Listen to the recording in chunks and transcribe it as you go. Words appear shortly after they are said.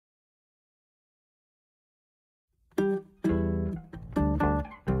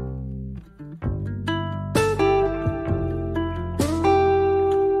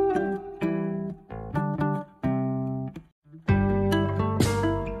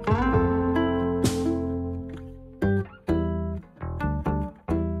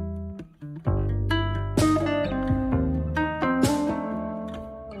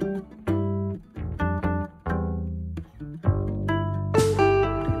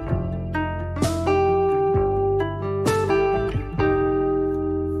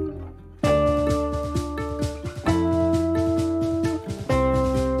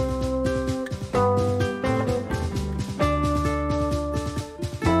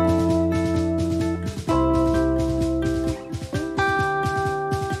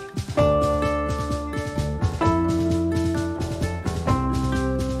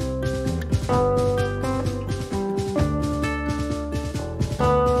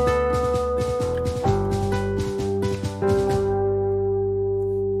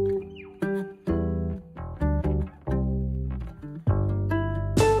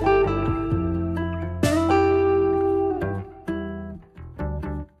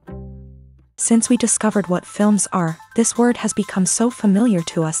Since we discovered what films are, this word has become so familiar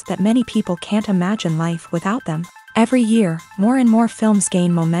to us that many people can't imagine life without them. Every year, more and more films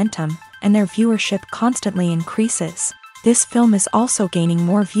gain momentum, and their viewership constantly increases. This film is also gaining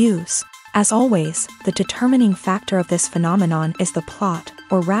more views. As always, the determining factor of this phenomenon is the plot,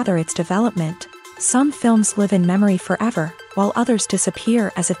 or rather its development. Some films live in memory forever, while others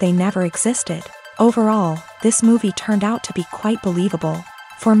disappear as if they never existed. Overall, this movie turned out to be quite believable.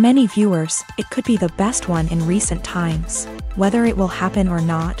 For many viewers, it could be the best one in recent times. Whether it will happen or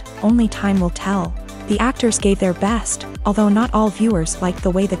not, only time will tell. The actors gave their best, although not all viewers liked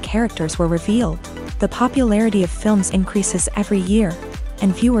the way the characters were revealed. The popularity of films increases every year,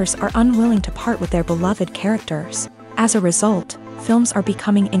 and viewers are unwilling to part with their beloved characters. As a result, films are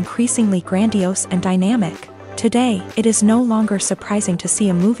becoming increasingly grandiose and dynamic. Today, it is no longer surprising to see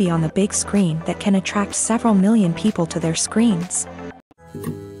a movie on the big screen that can attract several million people to their screens.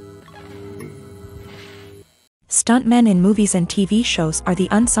 Stuntmen in movies and TV shows are the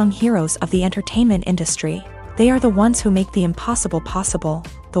unsung heroes of the entertainment industry. They are the ones who make the impossible possible,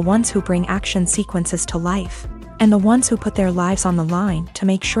 the ones who bring action sequences to life, and the ones who put their lives on the line to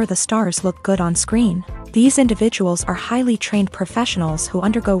make sure the stars look good on screen. These individuals are highly trained professionals who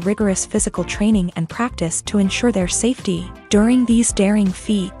undergo rigorous physical training and practice to ensure their safety during these daring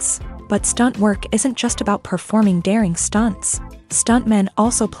feats. But stunt work isn't just about performing daring stunts. Stuntmen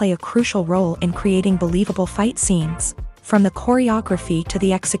also play a crucial role in creating believable fight scenes. From the choreography to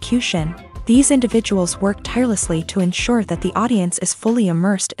the execution, these individuals work tirelessly to ensure that the audience is fully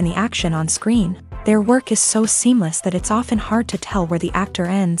immersed in the action on screen. Their work is so seamless that it's often hard to tell where the actor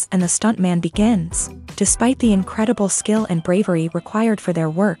ends and the stuntman begins. Despite the incredible skill and bravery required for their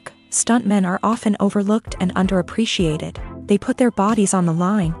work, stuntmen are often overlooked and underappreciated. They put their bodies on the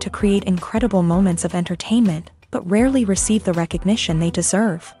line to create incredible moments of entertainment, but rarely receive the recognition they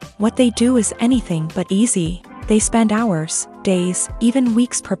deserve. What they do is anything but easy. They spend hours, days, even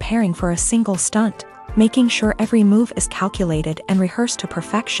weeks preparing for a single stunt, making sure every move is calculated and rehearsed to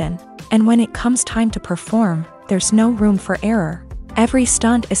perfection. And when it comes time to perform, there's no room for error. Every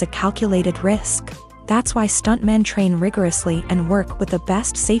stunt is a calculated risk. That's why stuntmen train rigorously and work with the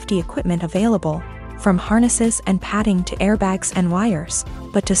best safety equipment available, from harnesses and padding to airbags and wires.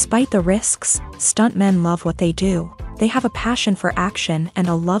 But despite the risks, stuntmen love what they do. They have a passion for action and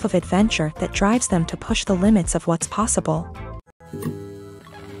a love of adventure that drives them to push the limits of what's possible.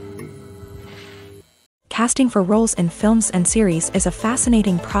 Casting for roles in films and series is a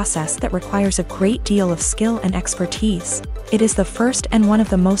fascinating process that requires a great deal of skill and expertise. It is the first and one of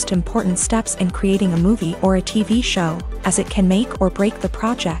the most important steps in creating a movie or a TV show, as it can make or break the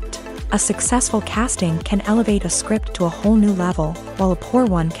project. A successful casting can elevate a script to a whole new level, while a poor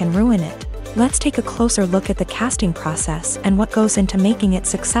one can ruin it. Let's take a closer look at the casting process and what goes into making it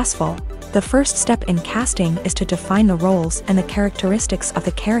successful. The first step in casting is to define the roles and the characteristics of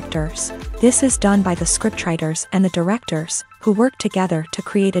the characters. This is done by the scriptwriters and the directors, who work together to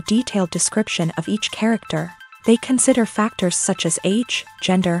create a detailed description of each character. They consider factors such as age,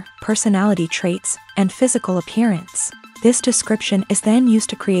 gender, personality traits, and physical appearance. This description is then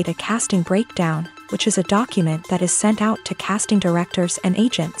used to create a casting breakdown, which is a document that is sent out to casting directors and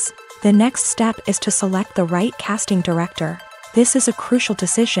agents. The next step is to select the right casting director. This is a crucial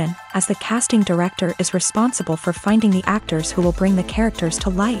decision, as the casting director is responsible for finding the actors who will bring the characters to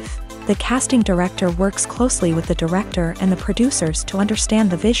life. The casting director works closely with the director and the producers to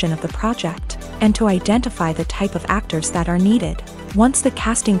understand the vision of the project, and to identify the type of actors that are needed. Once the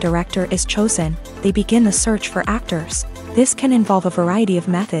casting director is chosen, they begin the search for actors. This can involve a variety of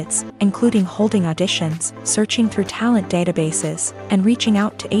methods, including holding auditions, searching through talent databases, and reaching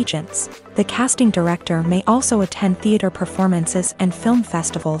out to agents. The casting director may also attend theater performances and film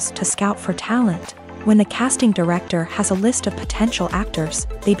festivals to scout for talent. When the casting director has a list of potential actors,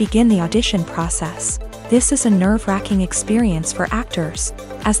 they begin the audition process. This is a nerve-wracking experience for actors,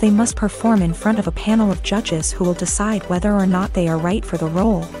 as they must perform in front of a panel of judges who will decide whether or not they are right for the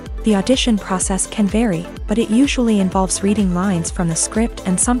role. The audition process can vary, but it usually involves reading lines from the script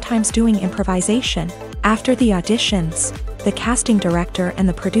and sometimes doing improvisation. After the auditions, the casting director and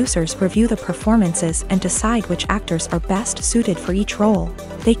the producers review the performances and decide which actors are best suited for each role.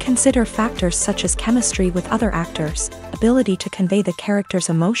 They consider factors such as chemistry with other actors, ability to convey the character's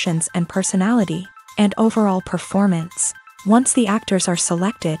emotions and personality, and overall performance. Once the actors are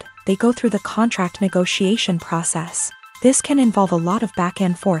selected, they go through the contract negotiation process. This can involve a lot of back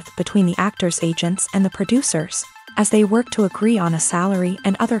and forth between the actors' agents and the producers, as they work to agree on a salary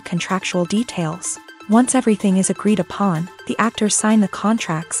and other contractual details. Once everything is agreed upon, the actors sign the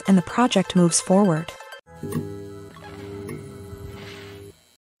contracts and the project moves forward.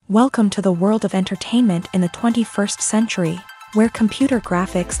 Welcome to the world of entertainment in the 21st century, where computer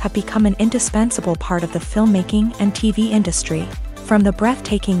graphics have become an indispensable part of the filmmaking and TV industry. From the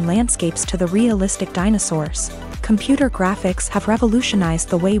breathtaking landscapes to the realistic dinosaurs, computer graphics have revolutionized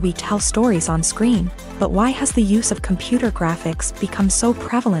the way we tell stories on screen. But why has the use of computer graphics become so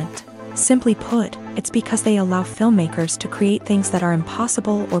prevalent? Simply put, it's because they allow filmmakers to create things that are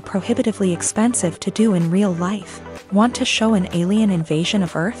impossible or prohibitively expensive to do in real life. Want to show an alien invasion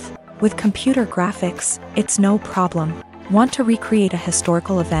of Earth? With computer graphics, it's no problem. Want to recreate a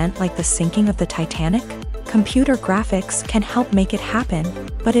historical event like the sinking of the Titanic? Computer graphics can help make it happen,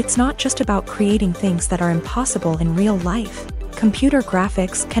 but it's not just about creating things that are impossible in real life. Computer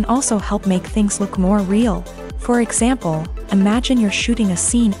graphics can also help make things look more real. For example, imagine you're shooting a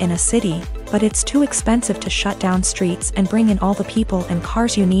scene in a city, but it's too expensive to shut down streets and bring in all the people and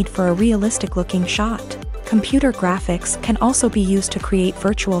cars you need for a realistic-looking shot. Computer graphics can also be used to create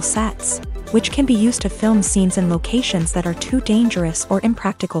virtual sets, which can be used to film scenes in locations that are too dangerous or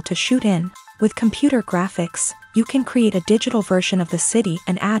impractical to shoot in. With computer graphics, you can create a digital version of the city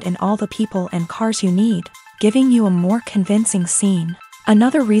and add in all the people and cars you need, giving you a more convincing scene.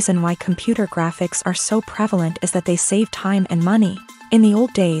 Another reason why computer graphics are so prevalent is that they save time and money. In the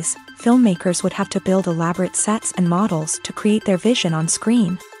old days, filmmakers would have to build elaborate sets and models to create their vision on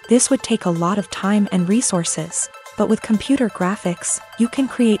screen. This would take a lot of time and resources. But with computer graphics, you can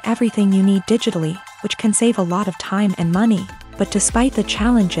create everything you need digitally, which can save a lot of time and money. But despite the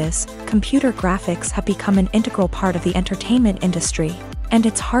challenges, computer graphics have become an integral part of the entertainment industry, and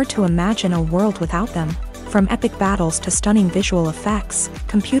it's hard to imagine a world without them. From epic battles to stunning visual effects,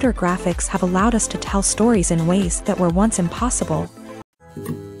 computer graphics have allowed us to tell stories in ways that were once impossible.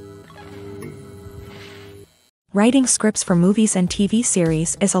 Writing scripts for movies and TV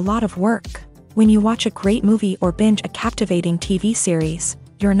series is a lot of work. When you watch a great movie or binge a captivating TV series,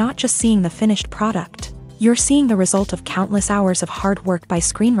 you're not just seeing the finished product. You're seeing the result of countless hours of hard work by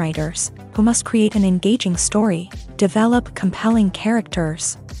screenwriters, who must create an engaging story, develop compelling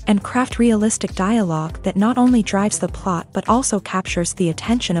characters, and craft realistic dialogue that not only drives the plot but also captures the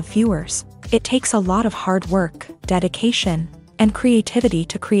attention of viewers. It takes a lot of hard work, dedication, and creativity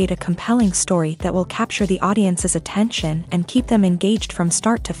to create a compelling story that will capture the audience's attention and keep them engaged from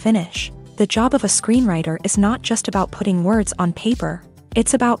start to finish. The job of a screenwriter is not just about putting words on paper.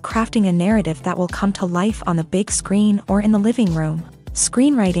 It's about crafting a narrative that will come to life on the big screen or in the living room.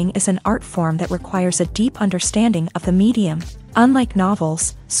 Screenwriting is an art form that requires a deep understanding of the medium. Unlike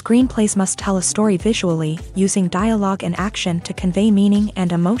novels, screenplays must tell a story visually, using dialogue and action to convey meaning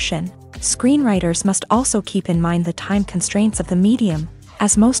and emotion. Screenwriters must also keep in mind the time constraints of the medium,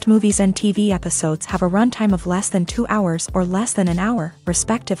 as most movies and TV episodes have a runtime of less than 2 hours or less than an hour,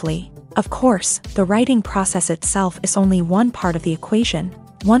 respectively. Of course, the writing process itself is only one part of the equation.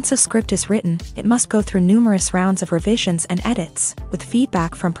 Once a script is written, it must go through numerous rounds of revisions and edits, with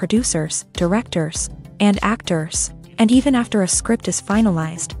feedback from producers, directors, and actors. And even after a script is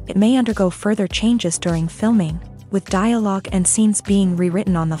finalized, it may undergo further changes during filming, with dialogue and scenes being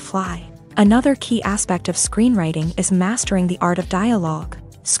rewritten on the fly. Another key aspect of screenwriting is mastering the art of dialogue.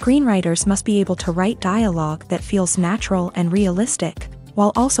 Screenwriters must be able to write dialogue that feels natural and realistic,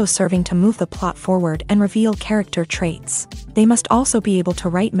 while also serving to move the plot forward and reveal character traits. They must also be able to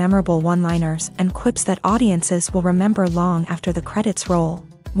write memorable one-liners and quips that audiences will remember long after the credits roll.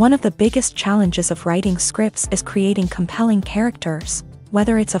 One of the biggest challenges of writing scripts is creating compelling characters.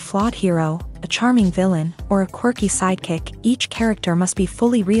 Whether it's a flawed hero, a charming villain, or a quirky sidekick, each character must be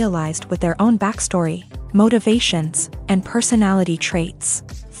fully realized with their own backstory, motivations, and personality traits.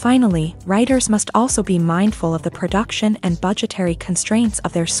 Finally, writers must also be mindful of the production and budgetary constraints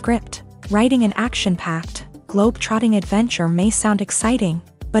of their script. Writing an action-packed, globe-trotting adventure may sound exciting,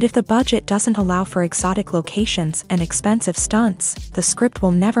 but if the budget doesn't allow for exotic locations and expensive stunts, the script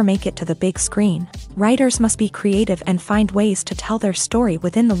will never make it to the big screen. Writers must be creative and find ways to tell their story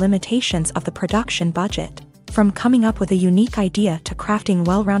within the limitations of the production budget. From coming up with a unique idea to crafting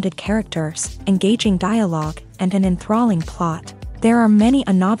well-rounded characters, engaging dialogue, and an enthralling plot, there are many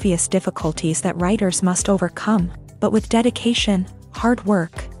unobvious difficulties that writers must overcome, but with dedication, hard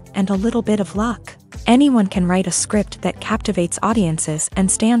work, and a little bit of luck, anyone can write a script that captivates audiences and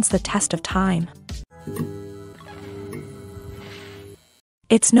stands the test of time.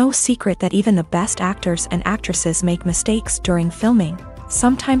 It's no secret that even the best actors and actresses make mistakes during filming.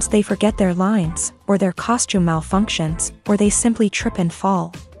 Sometimes they forget their lines, or their costume malfunctions, or they simply trip and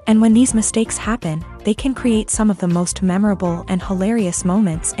fall. And when these mistakes happen, they can create some of the most memorable and hilarious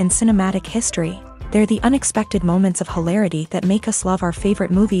moments in cinematic history. They're the unexpected moments of hilarity that make us love our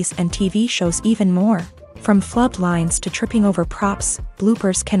favorite movies and TV shows even more. From flubbed lines to tripping over props,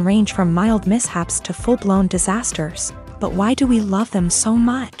 bloopers can range from mild mishaps to full-blown disasters. But why do we love them so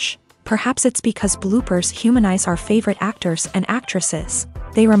much? Perhaps it's because bloopers humanize our favorite actors and actresses.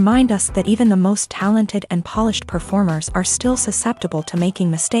 They remind us that even the most talented and polished performers are still susceptible to making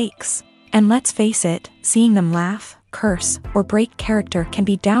mistakes. And let's face it, seeing them laugh, curse, or break character can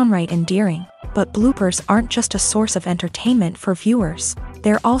be downright endearing. But bloopers aren't just a source of entertainment for viewers.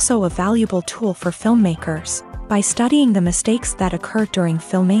 They're also a valuable tool for filmmakers. By studying the mistakes that occur during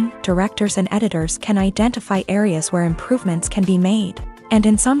filming, directors and editors can identify areas where improvements can be made. And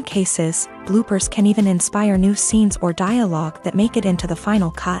in some cases, bloopers can even inspire new scenes or dialogue that make it into the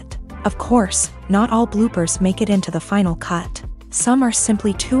final cut. Of course, not all bloopers make it into the final cut. Some are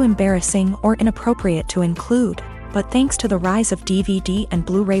simply too embarrassing or inappropriate to include. But thanks to the rise of DVD and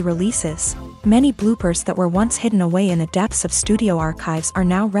Blu-ray releases, many bloopers that were once hidden away in the depths of studio archives are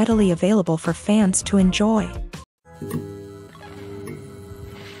now readily available for fans to enjoy.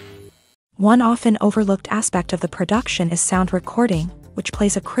 One often overlooked aspect of the production is sound recording, which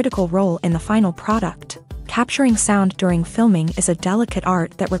plays a critical role in the final product. Capturing sound during filming is a delicate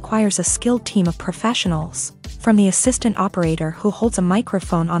art that requires a skilled team of professionals. From the assistant operator who holds a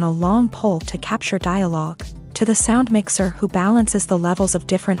microphone on a long pole to capture dialogue, to the sound mixer who balances the levels of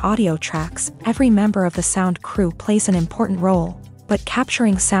different audio tracks, every member of the sound crew plays an important role. But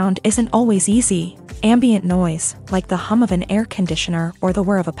capturing sound isn't always easy. Ambient noise, like the hum of an air conditioner or the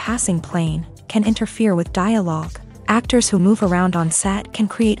whir of a passing plane, can interfere with dialogue. Actors who move around on set can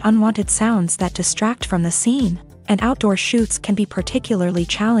create unwanted sounds that distract from the scene. And outdoor shoots can be particularly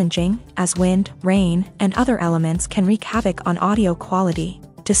challenging, as wind, rain, and other elements can wreak havoc on audio quality.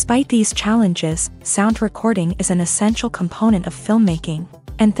 Despite these challenges, sound recording is an essential component of filmmaking.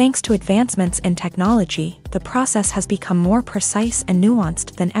 And thanks to advancements in technology, the process has become more precise and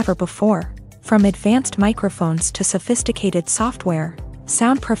nuanced than ever before. From advanced microphones to sophisticated software,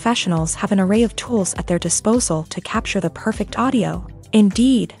 sound professionals have an array of tools at their disposal to capture the perfect audio.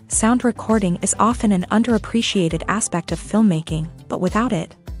 Indeed, sound recording is often an underappreciated aspect of filmmaking, but without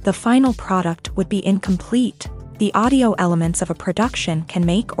it, the final product would be incomplete. The audio elements of a production can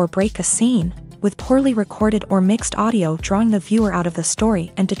make or break a scene, with poorly recorded or mixed audio drawing the viewer out of the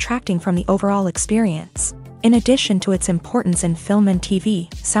story and detracting from the overall experience. In addition to its importance in film and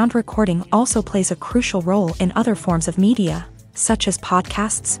TV, sound recording also plays a crucial role in other forms of media, such as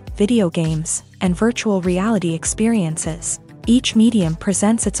podcasts, video games, and virtual reality experiences. Each medium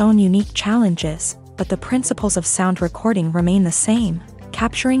presents its own unique challenges, but the principles of sound recording remain the same,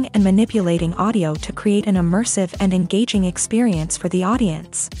 capturing and manipulating audio to create an immersive and engaging experience for the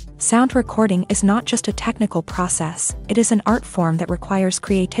audience. Sound recording is not just a technical process, it is an art form that requires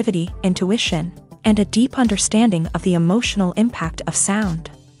creativity, intuition, and a deep understanding of the emotional impact of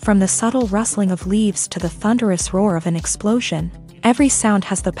sound. From the subtle rustling of leaves to the thunderous roar of an explosion, every sound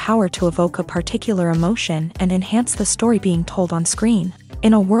has the power to evoke a particular emotion and enhance the story being told on screen.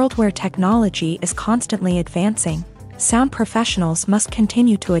 In a world where technology is constantly advancing, sound professionals must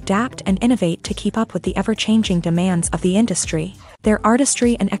continue to adapt and innovate to keep up with the ever-changing demands of the industry. Their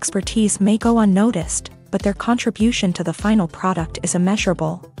artistry and expertise may go unnoticed, but their contribution to the final product is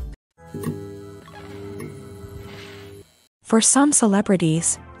immeasurable. For some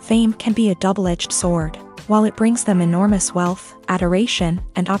celebrities, fame can be a double-edged sword. While it brings them enormous wealth, adoration,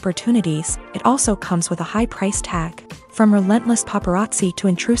 and opportunities, it also comes with a high price tag. From relentless paparazzi to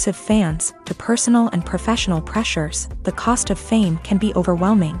intrusive fans, to personal and professional pressures, the cost of fame can be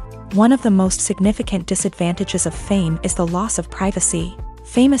overwhelming. One of the most significant disadvantages of fame is the loss of privacy.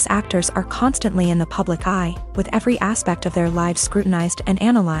 Famous actors are constantly in the public eye, with every aspect of their lives scrutinized and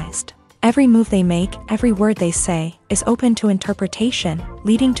analyzed. Every move they make, every word they say, is open to interpretation,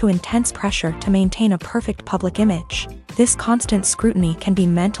 leading to intense pressure to maintain a perfect public image. This constant scrutiny can be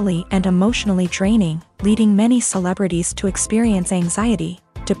mentally and emotionally draining, leading many celebrities to experience anxiety,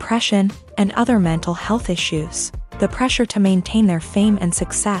 depression, and other mental health issues. The pressure to maintain their fame and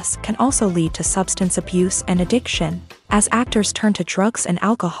success can also lead to substance abuse and addiction, as actors turn to drugs and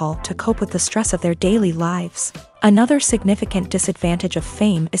alcohol to cope with the stress of their daily lives. Another significant disadvantage of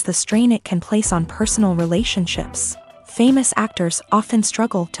fame is the strain it can place on personal relationships. Famous actors often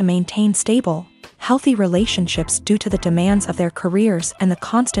struggle to maintain stable, healthy relationships due to the demands of their careers and the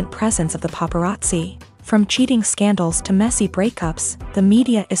constant presence of the paparazzi. From cheating scandals to messy breakups, the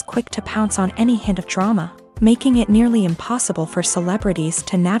media is quick to pounce on any hint of drama, making it nearly impossible for celebrities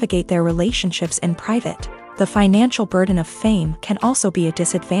to navigate their relationships in private. The financial burden of fame can also be a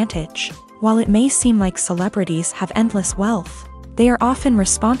disadvantage. While it may seem like celebrities have endless wealth, they are often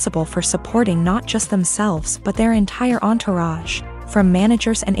responsible for supporting not just themselves but their entire entourage. From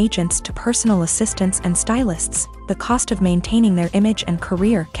managers and agents to personal assistants and stylists, the cost of maintaining their image and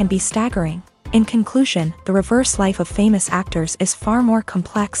career can be staggering. In conclusion, the reverse life of famous actors is far more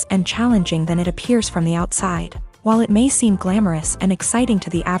complex and challenging than it appears from the outside. While it may seem glamorous and exciting to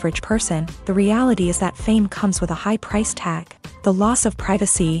the average person, the reality is that fame comes with a high price tag. The loss of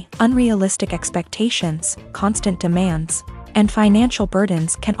privacy, unrealistic expectations, constant demands, and financial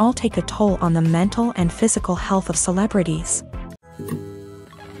burdens can all take a toll on the mental and physical health of celebrities.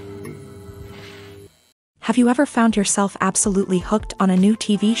 Have you ever found yourself absolutely hooked on a new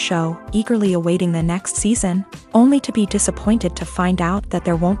TV show, eagerly awaiting the next season, only to be disappointed to find out that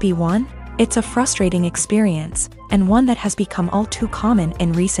there won't be one? It's a frustrating experience, and one that has become all too common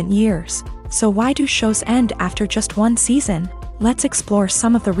in recent years. So why do shows end after just one season? Let's explore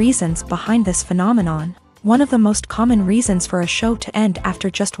some of the reasons behind this phenomenon. One of the most common reasons for a show to end after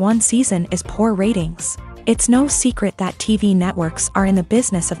just one season is poor ratings. It's no secret that TV networks are in the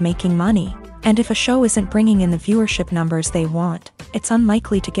business of making money. And if a show isn't bringing in the viewership numbers they want, it's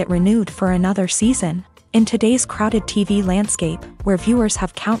unlikely to get renewed for another season. In today's crowded TV landscape, where viewers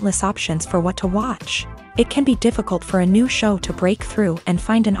have countless options for what to watch, it can be difficult for a new show to break through and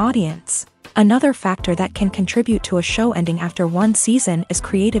find an audience. Another factor that can contribute to a show ending after one season is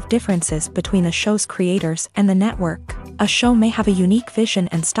creative differences between the show's creators and the network. A show may have a unique vision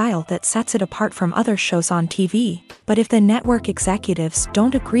and style that sets it apart from other shows on TV, but if the network executives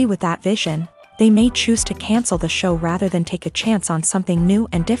don't agree with that vision, they may choose to cancel the show rather than take a chance on something new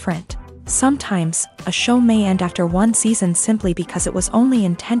and different. Sometimes, a show may end after one season simply because it was only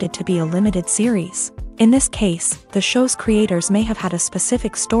intended to be a limited series. In this case, the show's creators may have had a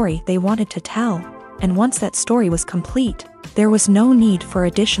specific story they wanted to tell, and once that story was complete, there was no need for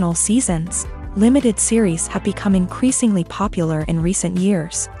additional seasons. Limited series have become increasingly popular in recent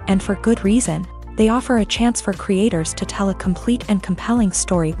years, and for good reason. They offer a chance for creators to tell a complete and compelling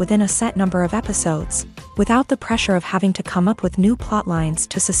story within a set number of episodes, without the pressure of having to come up with new plotlines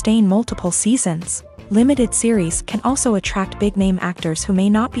to sustain multiple seasons. Limited series can also attract big-name actors who may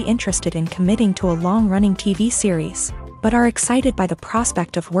not be interested in committing to a long-running TV series, but are excited by the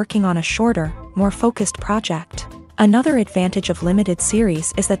prospect of working on a shorter, more focused project. Another advantage of limited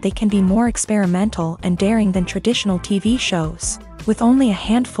series is that they can be more experimental and daring than traditional TV shows. With only a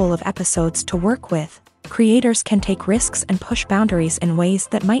handful of episodes to work with, creators can take risks and push boundaries in ways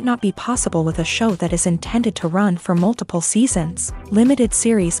that might not be possible with a show that is intended to run for multiple seasons. Limited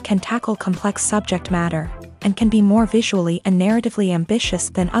series can tackle complex subject matter, and can be more visually and narratively ambitious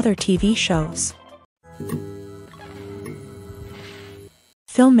than other TV shows.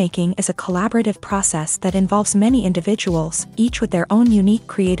 Filmmaking is a collaborative process that involves many individuals, each with their own unique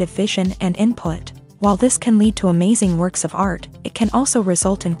creative vision and input. While this can lead to amazing works of art, it can also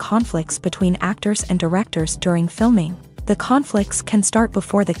result in conflicts between actors and directors during filming. The conflicts can start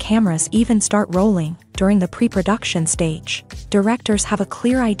before the cameras even start rolling, during the pre-production stage. Directors have a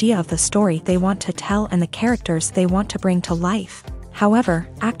clear idea of the story they want to tell and the characters they want to bring to life. However,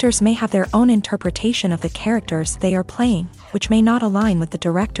 actors may have their own interpretation of the characters they are playing, which may not align with the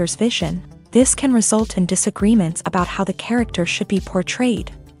director's vision. This can result in disagreements about how the character should be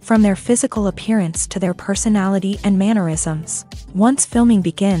portrayed, from their physical appearance to their personality and mannerisms. Once filming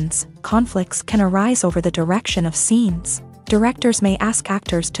begins, conflicts can arise over the direction of scenes. Directors may ask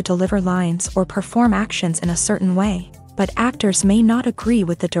actors to deliver lines or perform actions in a certain way, but actors may not agree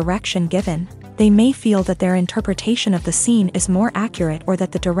with the direction given. They may feel that their interpretation of the scene is more accurate or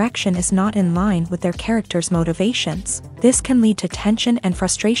that the direction is not in line with their character's motivations. This can lead to tension and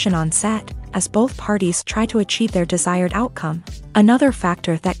frustration on set, as both parties try to achieve their desired outcome. Another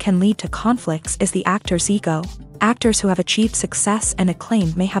factor that can lead to conflicts is the actor's ego. Actors who have achieved success and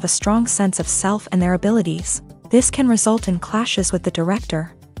acclaim may have a strong sense of self and their abilities. This can result in clashes with the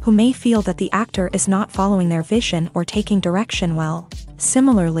director, who may feel that the actor is not following their vision or taking direction well.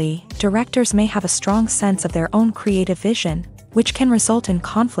 Similarly, directors may have a strong sense of their own creative vision, which can result in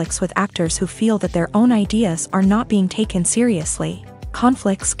conflicts with actors who feel that their own ideas are not being taken seriously.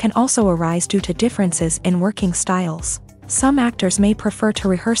 Conflicts can also arise due to differences in working styles. Some actors may prefer to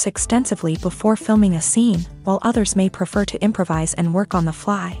rehearse extensively before filming a scene, while others may prefer to improvise and work on the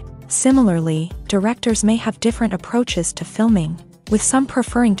fly. Similarly, directors may have different approaches to filming, with some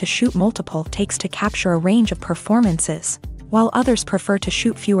preferring to shoot multiple takes to capture a range of performances, while others prefer to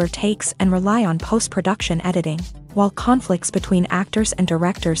shoot fewer takes and rely on post-production editing. While conflicts between actors and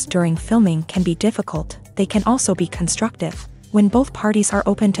directors during filming can be difficult, they can also be constructive. When both parties are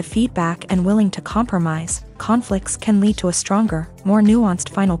open to feedback and willing to compromise, conflicts can lead to a stronger, more nuanced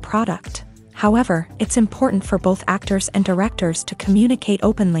final product. However, it's important for both actors and directors to communicate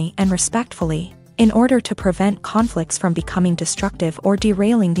openly and respectfully. in order to prevent conflicts from becoming destructive or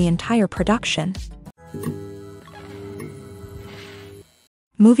derailing the entire production.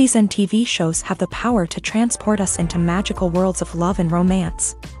 Movies and TV shows have the power to transport us into magical worlds of love and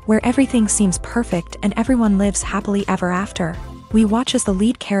romance, where everything seems perfect and everyone lives happily ever after. We watch as the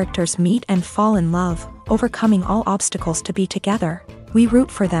lead characters meet and fall in love, overcoming all obstacles to be together. We root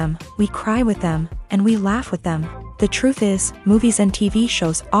for them, we cry with them, and we laugh with them. The truth is, movies and TV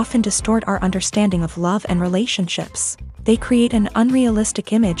shows often distort our understanding of love and relationships. They create an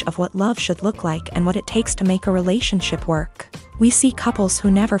unrealistic image of what love should look like and what it takes to make a relationship work. We see couples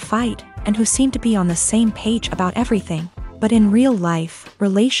who never fight, and who seem to be on the same page about everything. But in real life,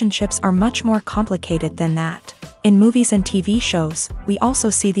 relationships are much more complicated than that. In movies and TV shows, we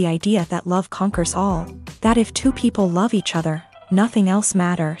also see the idea that love conquers all. That if two people love each other, nothing else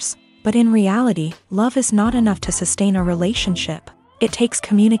matters. But in reality, love is not enough to sustain a relationship. It takes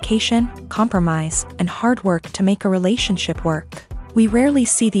communication, compromise, and hard work to make a relationship work. We rarely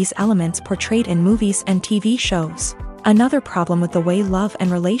see these elements portrayed in movies and TV shows. Another problem with the way love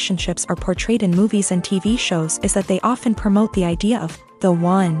and relationships are portrayed in movies and TV shows is that they often promote the idea of the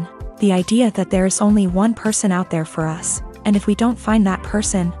one. The idea that there is only one person out there for us, and if we don't find that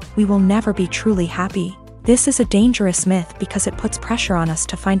person, we will never be truly happy. This is a dangerous myth because it puts pressure on us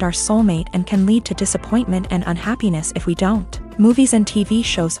to find our soulmate and can lead to disappointment and unhappiness if we don't. Movies and TV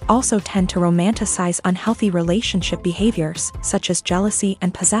shows also tend to romanticize unhealthy relationship behaviors, such as jealousy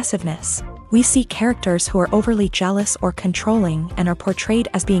and possessiveness. We see characters who are overly jealous or controlling and are portrayed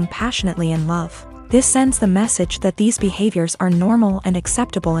as being passionately in love. This sends the message that these behaviors are normal and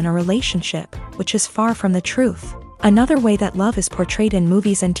acceptable in a relationship, which is far from the truth. Another way that love is portrayed in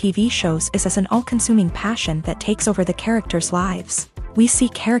movies and TV shows is as an all-consuming passion that takes over the characters' lives. We see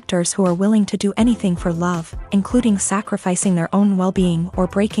characters who are willing to do anything for love, including sacrificing their own well-being or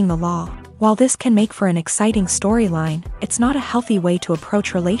breaking the law. While this can make for an exciting storyline, it's not a healthy way to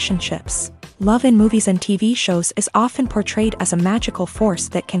approach relationships. Love in movies and TV shows is often portrayed as a magical force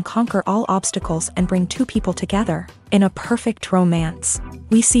that can conquer all obstacles and bring two people together. In a perfect romance,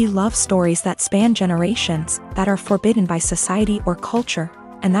 we see love stories that span generations, that are forbidden by society or culture,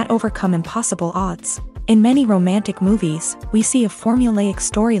 and that overcome impossible odds. In many romantic movies, we see a formulaic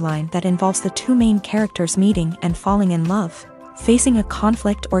storyline that involves the two main characters meeting and falling in love, facing a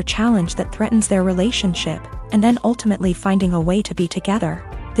conflict or challenge that threatens their relationship, and then ultimately finding a way to be together.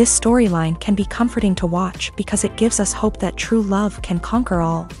 This storyline can be comforting to watch because it gives us hope that true love can conquer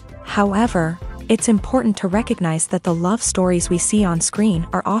all. However, it's important to recognize that the love stories we see on screen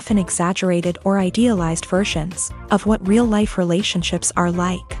are often exaggerated or idealized versions of what real-life relationships are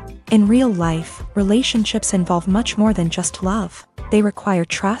like. In real life, relationships involve much more than just love. They require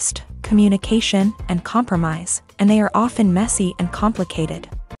trust, communication, and compromise, and they are often messy and complicated.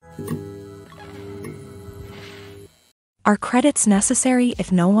 Are credits necessary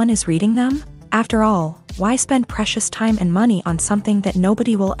if no one is reading them? After all, why spend precious time and money on something that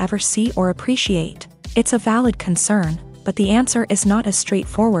nobody will ever see or appreciate? It's a valid concern, but the answer is not as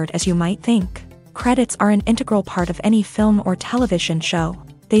straightforward as you might think. Credits are an integral part of any film or television show.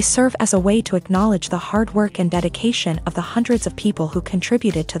 They serve as a way to acknowledge the hard work and dedication of the hundreds of people who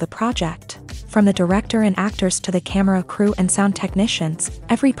contributed to the project. From the director and actors to the camera crew and sound technicians,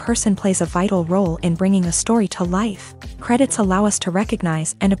 every person plays a vital role in bringing a story to life. Credits allow us to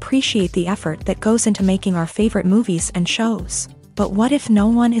recognize and appreciate the effort that goes into making our favorite movies and shows. But what if no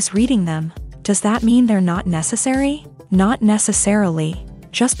one is reading them? Does that mean they're not necessary? Not necessarily.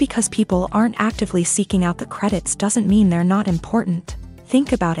 Just because people aren't actively seeking out the credits doesn't mean they're not important.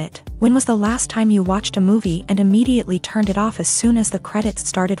 Think about it. When was the last time you watched a movie and immediately turned it off as soon as the credits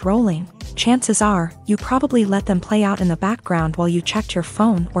started rolling? Chances are, you probably let them play out in the background while you checked your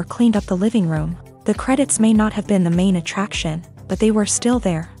phone or cleaned up the living room. The credits may not have been the main attraction, but they were still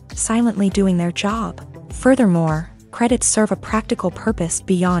there, silently doing their job. Furthermore, credits serve a practical purpose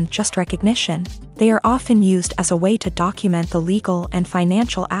beyond just recognition. They are often used as a way to document the legal and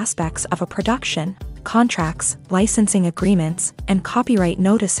financial aspects of a production. Contracts, licensing agreements, and copyright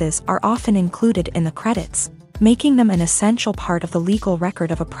notices are often included in the credits, making them an essential part of the legal record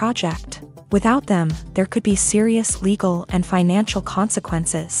of a project. Without them, there could be serious legal and financial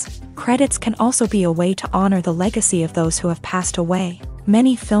consequences. Credits can also be a way to honor the legacy of those who have passed away.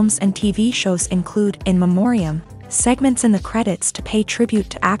 Many films and TV shows include in memoriam segments in the credits to pay tribute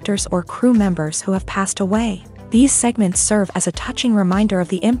to actors or crew members who have passed away. These segments serve as a touching reminder of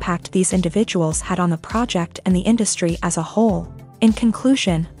the impact these individuals had on the project and the industry as a whole. In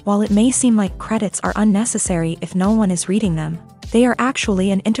conclusion, while it may seem like credits are unnecessary if no one is reading them, they are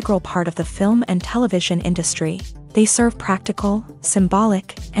actually an integral part of the film and television industry. They serve practical,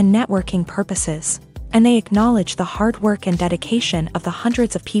 symbolic, and networking purposes, and they acknowledge the hard work and dedication of the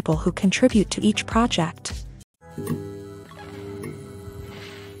hundreds of people who contribute to each project.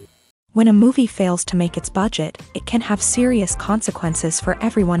 When a movie fails to make its budget, it can have serious consequences for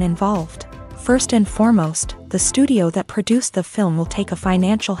everyone involved. First and foremost, the studio that produced the film will take a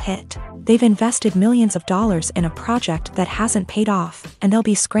financial hit. They've invested millions of dollars in a project that hasn't paid off, and they'll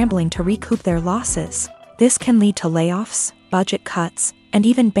be scrambling to recoup their losses. This can lead to layoffs, budget cuts, and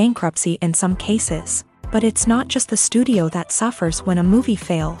even bankruptcy in some cases. But it's not just the studio that suffers when a movie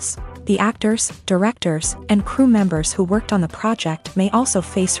fails. The actors, directors, and crew members who worked on the project may also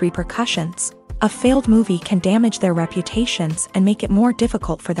face repercussions. A failed movie can damage their reputations and make it more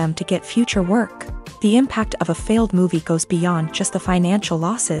difficult for them to get future work. The impact of a failed movie goes beyond just the financial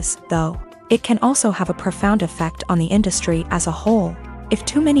losses, though. It can also have a profound effect on the industry as a whole. If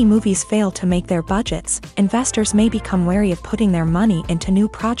too many movies fail to make their budgets, investors may become wary of putting their money into new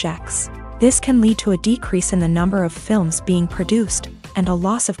projects. This can lead to a decrease in the number of films being produced, and a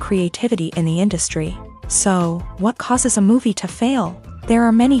loss of creativity in the industry. So, what causes a movie to fail? There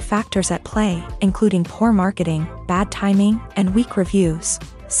are many factors at play, including poor marketing, bad timing, and weak reviews.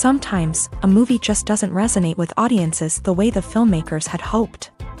 Sometimes, a movie just doesn't resonate with audiences the way the filmmakers had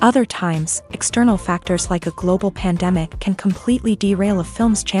hoped. Other times, external factors like a global pandemic can completely derail a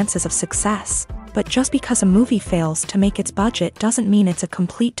film's chances of success. But just because a movie fails to make its budget doesn't mean it's a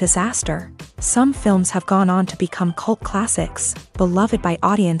complete disaster. Some films have gone on to become cult classics, beloved by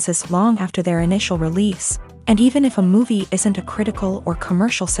audiences long after their initial release. And even if a movie isn't a critical or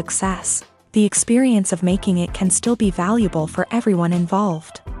commercial success, the experience of making it can still be valuable for everyone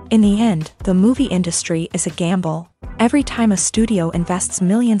involved. In the end, the movie industry is a gamble. Every time a studio invests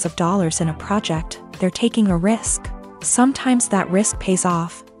millions of dollars in a project, they're taking a risk. Sometimes that risk pays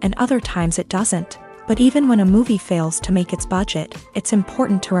off, and other times it doesn't. But even when a movie fails to make its budget, it's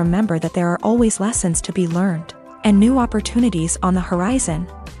important to remember that there are always lessons to be learned, and new opportunities on the horizon.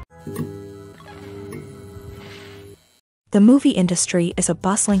 The movie industry is a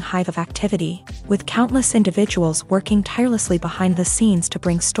bustling hive of activity, with countless individuals working tirelessly behind the scenes to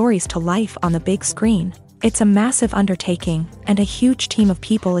bring stories to life on the big screen. It's a massive undertaking, and a huge team of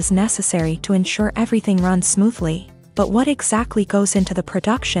people is necessary to ensure everything runs smoothly. But what exactly goes into the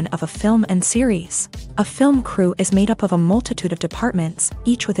production of a film and series? A film crew is made up of a multitude of departments,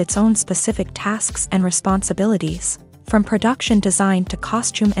 each with its own specific tasks and responsibilities. From production design to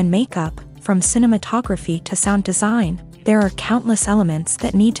costume and makeup, from cinematography to sound design, there are countless elements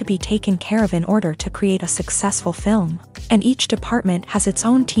that need to be taken care of in order to create a successful film. And each department has its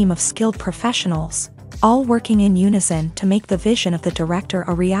own team of skilled professionals, all working in unison to make the vision of the director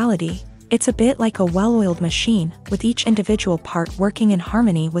a reality. It's a bit like a well-oiled machine, with each individual part working in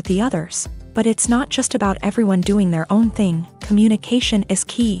harmony with the others. But it's not just about everyone doing their own thing. Communication is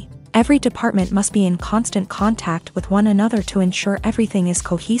key. Every department must be in constant contact with one another to ensure everything is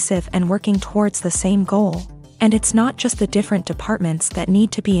cohesive and working towards the same goal. And it's not just the different departments that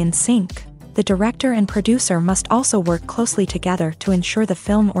need to be in sync. The director and producer must also work closely together to ensure the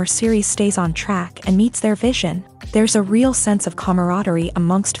film or series stays on track and meets their vision. There's a real sense of camaraderie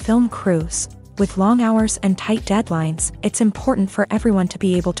amongst film crews. With long hours and tight deadlines, it's important for everyone to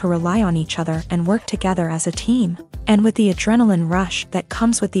be able to rely on each other and work together as a team. And with the adrenaline rush that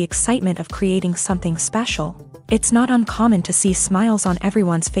comes with the excitement of creating something special, it's not uncommon to see smiles on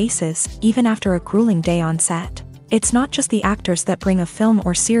everyone's faces, even after a grueling day on set. It's not just the actors that bring a film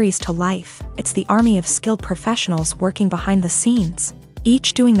or series to life, it's the army of skilled professionals working behind the scenes,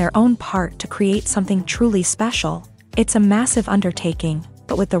 each doing their own part to create something truly special. It's a massive undertaking,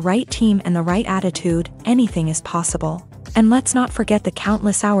 but with the right team and the right attitude, anything is possible. And let's not forget the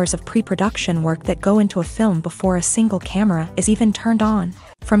countless hours of pre-production work that go into a film before a single camera is even turned on.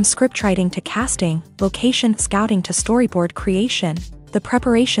 From scriptwriting to casting, location scouting to storyboard creation, the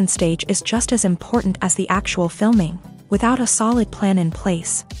preparation stage is just as important as the actual filming. Without a solid plan in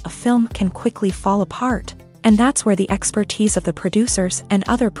place, a film can quickly fall apart. And that's where the expertise of the producers and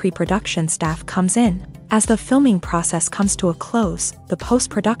other pre-production staff comes in. As the filming process comes to a close, the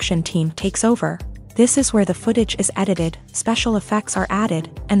post-production team takes over. This is where the footage is edited, special effects are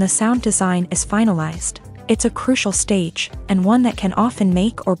added, and the sound design is finalized. It's a crucial stage, and one that can often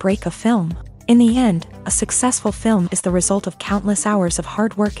make or break a film. In the end, a successful film is the result of countless hours of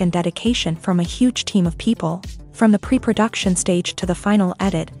hard work and dedication from a huge team of people. From the pre-production stage to the final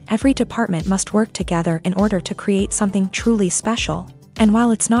edit, every department must work together in order to create something truly special. And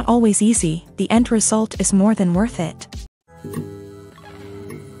while it's not always easy, the end result is more than worth it.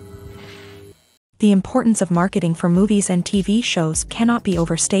 The importance of marketing for movies and TV shows cannot be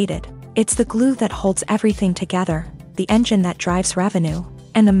overstated. It's the glue that holds everything together, the engine that drives revenue,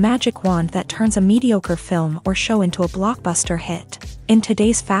 and the magic wand that turns a mediocre film or show into a blockbuster hit. In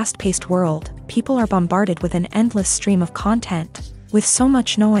today's fast-paced world, people are bombarded with an endless stream of content. With so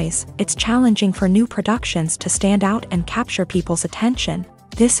much noise, it's challenging for new productions to stand out and capture people's attention.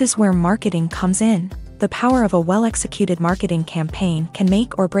 This is where marketing comes in. The power of a well-executed marketing campaign can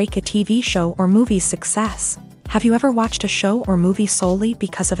make or break a TV show or movie's success. Have you ever watched a show or movie solely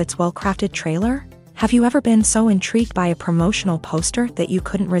because of its well-crafted trailer? Have you ever been so intrigued by a promotional poster that you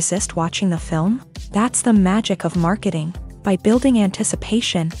couldn't resist watching the film? That's the magic of marketing. By building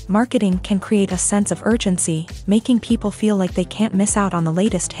anticipation, marketing can create a sense of urgency, making people feel like they can't miss out on the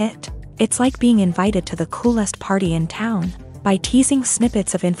latest hit. It's like being invited to the coolest party in town. By teasing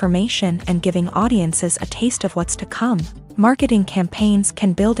snippets of information and giving audiences a taste of what's to come, marketing campaigns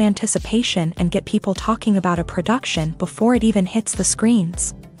can build anticipation and get people talking about a production before it even hits the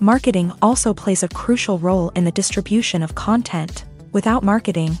screens. Marketing also plays a crucial role in the distribution of content. Without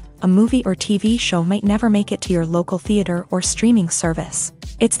marketing, a movie or TV show might never make it to your local theater or streaming service.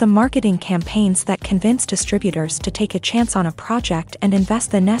 It's the marketing campaigns that convince distributors to take a chance on a project and invest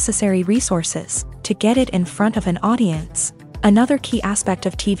the necessary resources to get it in front of an audience. Another key aspect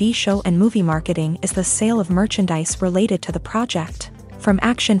of TV show and movie marketing is the sale of merchandise related to the project. From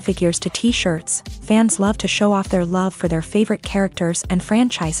action figures to t-shirts, fans love to show off their love for their favorite characters and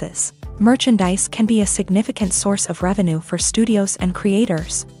franchises. Merchandise can be a significant source of revenue for studios and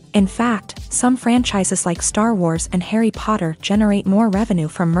creators. In fact, some franchises like Star Wars and Harry Potter generate more revenue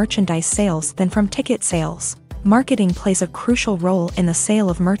from merchandise sales than from ticket sales. Marketing plays a crucial role in the sale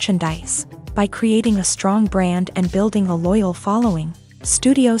of merchandise. By creating a strong brand and building a loyal following,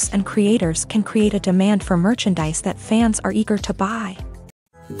 studios and creators can create a demand for merchandise that fans are eager to buy.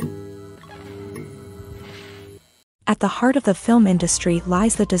 At the heart of the film industry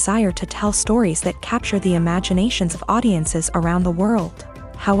lies the desire to tell stories that capture the imaginations of audiences around the world.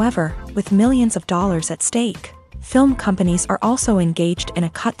 However, with millions of dollars at stake, film companies are also engaged in a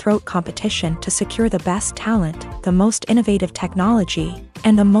cutthroat competition to secure the best talent, the most innovative technology,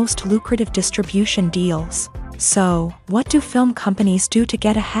 and the most lucrative distribution deals. So, what do film companies do to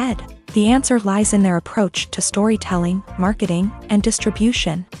get ahead? The answer lies in their approach to storytelling, marketing, and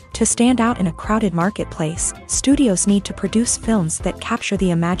distribution. To stand out in a crowded marketplace, studios need to produce films that capture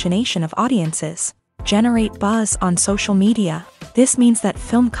the imagination of audiences, generate buzz on social media. This means that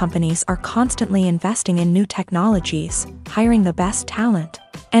film companies are constantly investing in new technologies, hiring the best talent,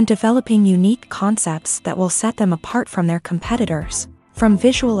 and developing unique concepts that will set them apart from their competitors. From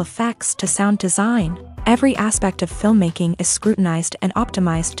visual effects to sound design, every aspect of filmmaking is scrutinized and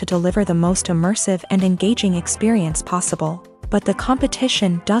optimized to deliver the most immersive and engaging experience possible. But the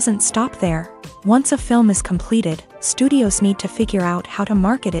competition doesn't stop there. Once a film is completed, studios need to figure out how to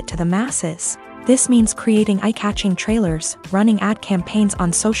market it to the masses. This means creating eye-catching trailers, running ad campaigns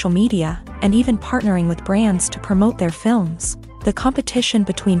on social media, and even partnering with brands to promote their films. The competition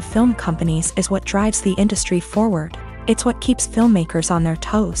between film companies is what drives the industry forward. It's what keeps filmmakers on their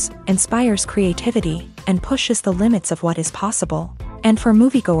toes, inspires creativity, and pushes the limits of what is possible. And for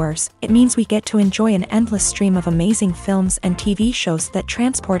moviegoers, it means we get to enjoy an endless stream of amazing films and TV shows that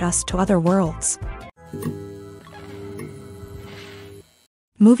transport us to other worlds.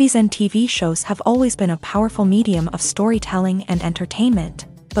 Movies and TV shows have always been a powerful medium of storytelling and entertainment,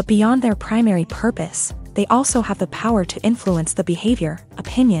 but beyond their primary purpose, they also have the power to influence the behavior,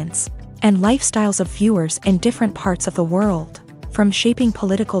 opinions, and lifestyles of viewers in different parts of the world. From shaping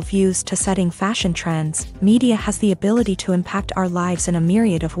political views to setting fashion trends, media has the ability to impact our lives in a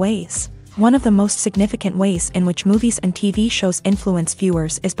myriad of ways. One of the most significant ways in which movies and TV shows influence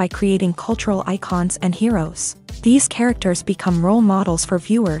viewers is by creating cultural icons and heroes. These characters become role models for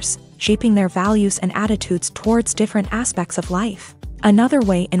viewers, shaping their values and attitudes towards different aspects of life. Another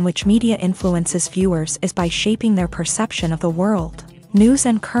way in which media influences viewers is by shaping their perception of the world. News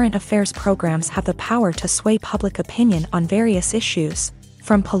and current affairs programs have the power to sway public opinion on various issues,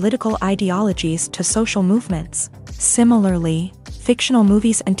 from political ideologies to social movements. Similarly, fictional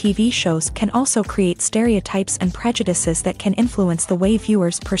movies and TV shows can also create stereotypes and prejudices that can influence the way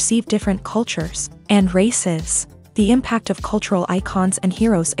viewers perceive different cultures and races. The impact of cultural icons and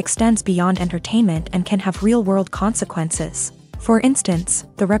heroes extends beyond entertainment and can have real-world consequences. For instance,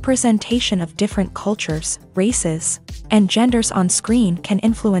 the representation of different cultures, races, and genders on screen can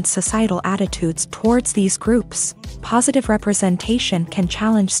influence societal attitudes towards these groups. Positive representation can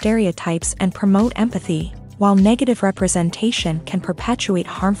challenge stereotypes and promote empathy, while negative representation can perpetuate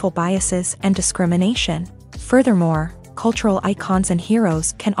harmful biases and discrimination. Furthermore, cultural icons and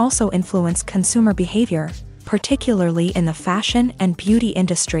heroes can also influence consumer behavior, particularly in the fashion and beauty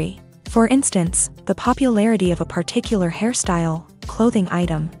industry. For instance, the popularity of a particular hairstyle, clothing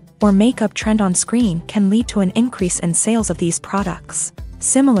item, or makeup trend on screen can lead to an increase in sales of these products.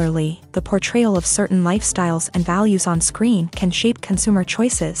 Similarly, the portrayal of certain lifestyles and values on screen can shape consumer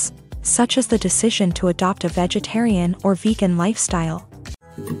choices, such as the decision to adopt a vegetarian or vegan lifestyle.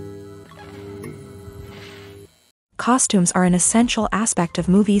 Costumes are an essential aspect of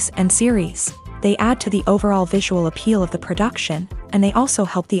movies and series. They add to the overall visual appeal of the production, and they also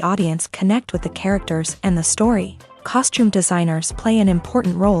help the audience connect with the characters and the story. Costume designers play an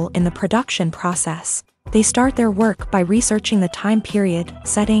important role in the production process. They start their work by researching the time period,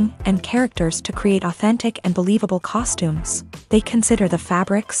 setting, and characters to create authentic and believable costumes. They consider the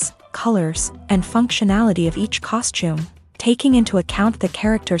fabrics, colors, and functionality of each costume, taking into account the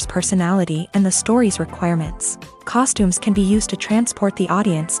character's personality and the story's requirements. Costumes can be used to transport the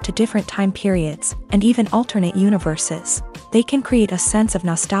audience to different time periods and even alternate universes. They can create a sense of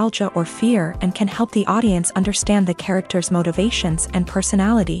nostalgia or fear and can help the audience understand the character's motivations and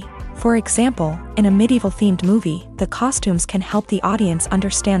personality. For example, in a medieval-themed movie, the costumes can help the audience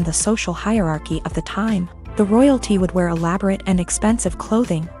understand the social hierarchy of the time. The royalty would wear elaborate and expensive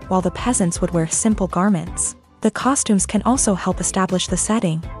clothing, while the peasants would wear simple garments. The costumes can also help establish the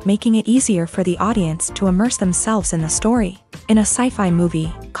setting, making it easier for the audience to immerse themselves in the story. In a sci-fi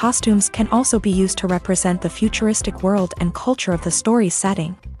movie, costumes can also be used to represent the futuristic world and culture of the story's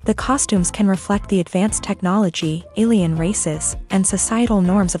setting. The costumes can reflect the advanced technology, alien races, and societal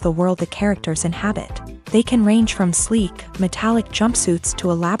norms of the world the characters inhabit. They can range from sleek, metallic jumpsuits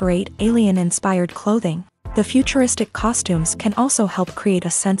to elaborate, alien-inspired clothing. The futuristic costumes can also help create a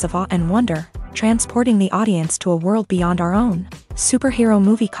sense of awe and wonder, transporting the audience to a world beyond our own. Superhero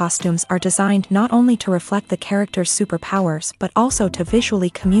movie costumes are designed not only to reflect the character's superpowers but also to visually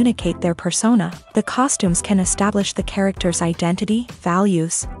communicate their persona. The costumes can establish the character's identity,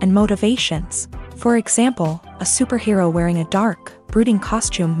 values, and motivations. For example, a superhero wearing a dark, brooding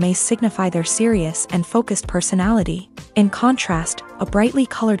costume may signify their serious and focused personality. In contrast, a brightly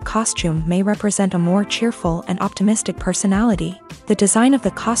colored costume may represent a more cheerful and optimistic personality. The design of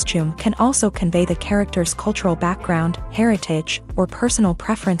the costume can also convey the character's cultural background, heritage, or personal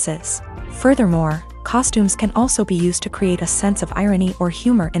preferences. Furthermore, costumes can also be used to create a sense of irony or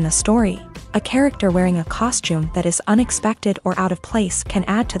humor in the story. A character wearing a costume that is unexpected or out of place can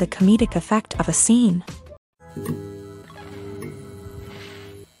add to the comedic effect of a scene.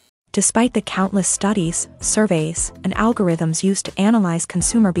 Despite the countless studies, surveys, and algorithms used to analyze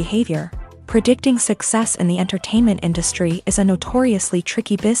consumer behavior, predicting success in the entertainment industry is a notoriously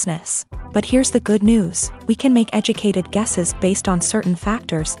tricky business. But here's the good news: we can make educated guesses based on certain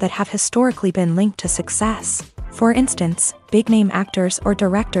factors that have historically been linked to success. For instance, big-name actors or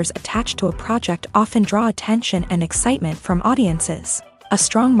directors attached to a project often draw attention and excitement from audiences. A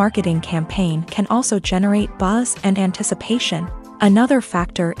strong marketing campaign can also generate buzz and anticipation. Another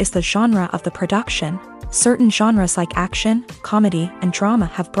factor is the genre of the production. Certain genres like action, comedy, and drama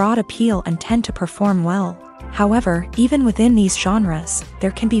have broad appeal and tend to perform well. However, even within these genres,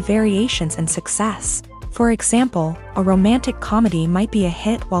 there can be variations in success. For example, a romantic comedy might be a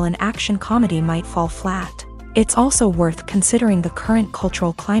hit while an action comedy might fall flat. It's also worth considering the current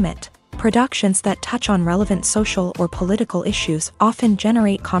cultural climate. Productions that touch on relevant social or political issues often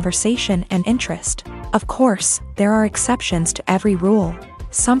generate conversation and interest. Of course, there are exceptions to every rule.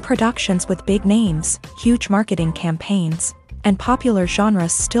 Some productions with big names, huge marketing campaigns, and popular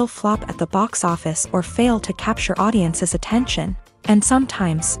genres still flop at the box office or fail to capture audiences' attention. And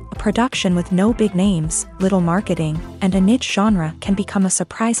sometimes, a production with no big names, little marketing, and a niche genre can become a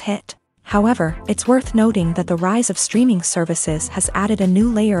surprise hit. However, it's worth noting that the rise of streaming services has added a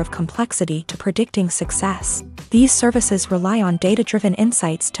new layer of complexity to predicting success. These services rely on data-driven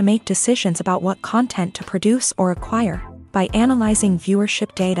insights to make decisions about what content to produce or acquire. By analyzing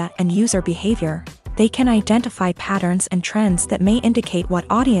viewership data and user behavior, they can identify patterns and trends that may indicate what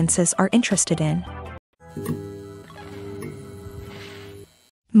audiences are interested in.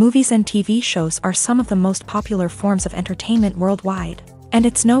 Movies and TV shows are some of the most popular forms of entertainment worldwide. And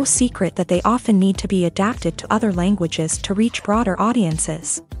it's no secret that they often need to be adapted to other languages to reach broader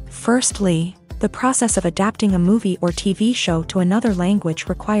audiences. Firstly, the process of adapting a movie or TV show to another language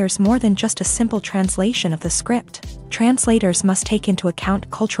requires more than just a simple translation of the script. Translators must take into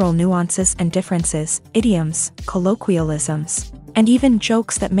account cultural nuances and differences, idioms, colloquialisms, and even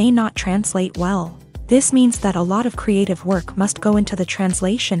jokes that may not translate well. This means that a lot of creative work must go into the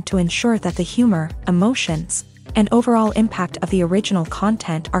translation to ensure that the humor, emotions, and overall impact of the original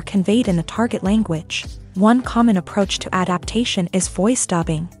content are conveyed in the target language. One common approach to adaptation is voice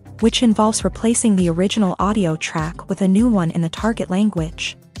dubbing, which involves replacing the original audio track with a new one in the target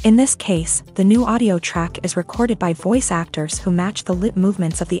language. In this case, the new audio track is recorded by voice actors who match the lip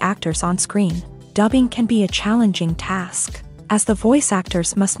movements of the actors on screen. Dubbing can be a challenging task, as the voice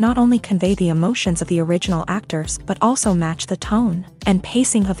actors must not only convey the emotions of the original actors but also match the tone and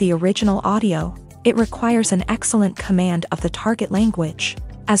pacing of the original audio. It requires an excellent command of the target language,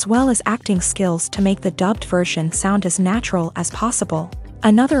 as well as acting skills to make the dubbed version sound as natural as possible.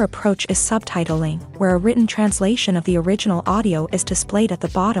 Another approach is subtitling, where a written translation of the original audio is displayed at the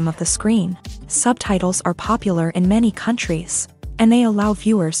bottom of the screen. Subtitles are popular in many countries, and they allow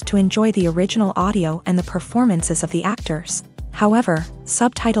viewers to enjoy the original audio and the performances of the actors. However,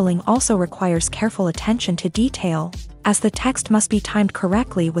 subtitling also requires careful attention to detail, as the text must be timed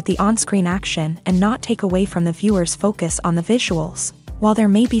correctly with the on-screen action and not take away from the viewer's focus on the visuals. While there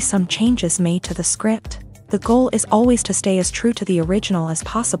may be some changes made to the script, the goal is always to stay as true to the original as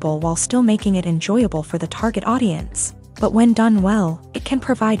possible while still making it enjoyable for the target audience. But when done well, it can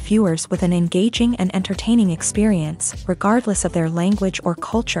provide viewers with an engaging and entertaining experience, regardless of their language or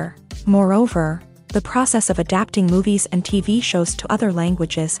culture. Moreover, the process of adapting movies and TV shows to other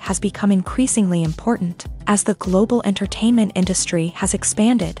languages has become increasingly important, as the global entertainment industry has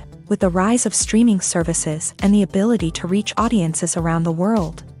expanded, with the rise of streaming services and the ability to reach audiences around the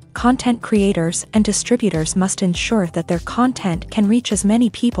world. Content creators and distributors must ensure that their content can reach as many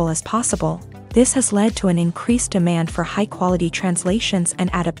people as possible. This has led to an increased demand for high-quality translations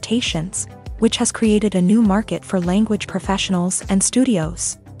and adaptations, which has created a new market for language professionals and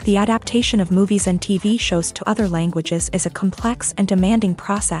studios. The adaptation of movies and TV shows to other languages is a complex and demanding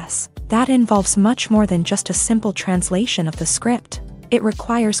process that involves much more than just a simple translation of the script. It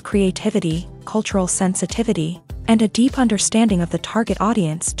requires creativity, cultural sensitivity, and a deep understanding of the target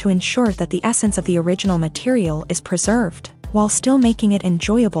audience to ensure that the essence of the original material is preserved, while still making it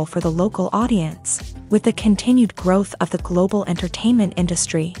enjoyable for the local audience. With the continued growth of the global entertainment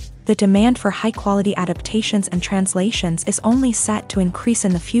industry, the demand for high-quality adaptations and translations is only set to increase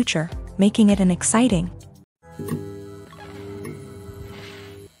in the future, making it an exciting.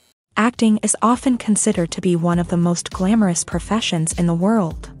 Acting is often considered to be one of the most glamorous professions in the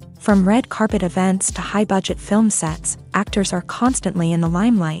world. From red carpet events to high-budget film sets, actors are constantly in the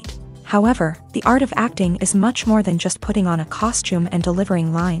limelight. However, the art of acting is much more than just putting on a costume and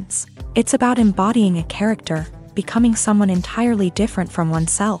delivering lines. It's about embodying a character, becoming someone entirely different from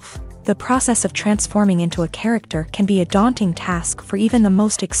oneself. The process of transforming into a character can be a daunting task for even the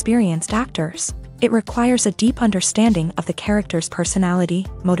most experienced actors. It requires a deep understanding of the character's personality,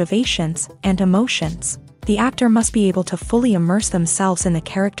 motivations, and emotions. The actor must be able to fully immerse themselves in the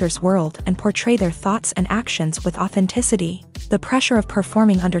character's world and portray their thoughts and actions with authenticity. The pressure of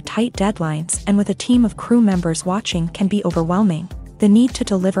performing under tight deadlines and with a team of crew members watching can be overwhelming. The need to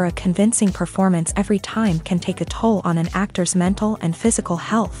deliver a convincing performance every time can take a toll on an actor's mental and physical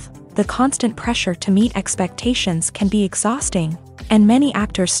health. The constant pressure to meet expectations can be exhausting, and many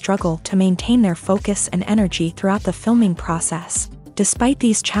actors struggle to maintain their focus and energy throughout the filming process. Despite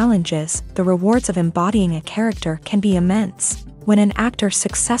these challenges, the rewards of embodying a character can be immense. When an actor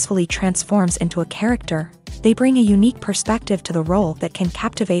successfully transforms into a character, they bring a unique perspective to the role that can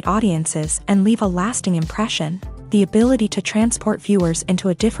captivate audiences and leave a lasting impression. The ability to transport viewers into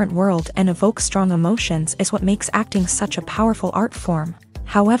a different world and evoke strong emotions is what makes acting such a powerful art form.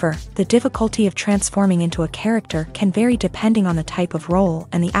 However, the difficulty of transforming into a character can vary depending on the type of role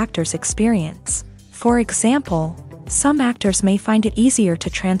and the actor's experience. For example, some actors may find it easier to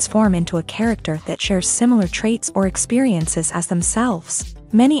transform into a character that shares similar traits or experiences as themselves.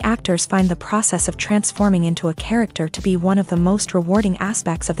 Many actors find the process of transforming into a character to be one of the most rewarding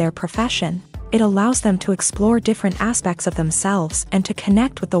aspects of their profession. It allows them to explore different aspects of themselves and to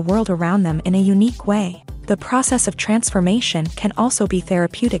connect with the world around them in a unique way. The process of transformation can also be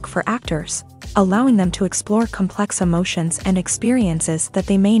therapeutic for actors, allowing them to explore complex emotions and experiences that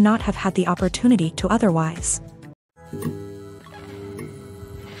they may not have had the opportunity to otherwise.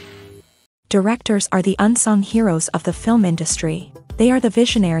 Directors are the unsung heroes of the film industry. They are the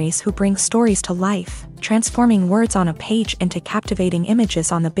visionaries who bring stories to life, transforming words on a page into captivating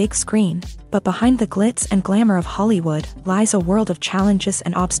images on the big screen. But behind the glitz and glamour of Hollywood lies a world of challenges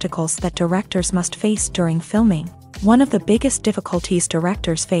and obstacles that directors must face during filming. One of the biggest difficulties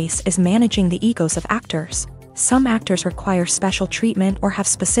directors face is managing the egos of actors. Some actors require special treatment or have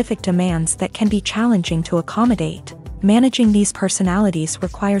specific demands that can be challenging to accommodate. Managing these personalities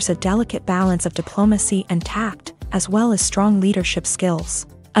requires a delicate balance of diplomacy and tact, as well as strong leadership skills.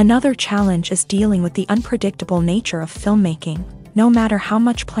 Another challenge is dealing with the unpredictable nature of filmmaking. No matter how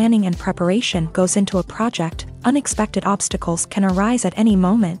much planning and preparation goes into a project, unexpected obstacles can arise at any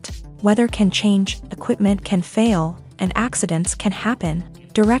moment. Weather can change, equipment can fail, and accidents can happen.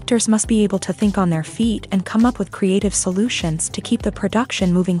 Directors must be able to think on their feet and come up with creative solutions to keep the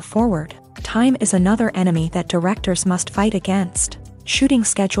production moving forward. Time is another enemy that directors must fight against. Shooting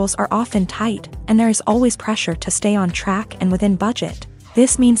schedules are often tight, and there is always pressure to stay on track and within budget.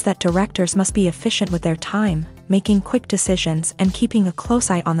 This means that directors must be efficient with their time, making quick decisions and keeping a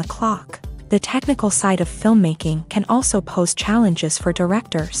close eye on the clock. The technical side of filmmaking can also pose challenges for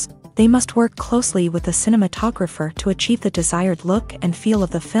directors. They must work closely with the cinematographer to achieve the desired look and feel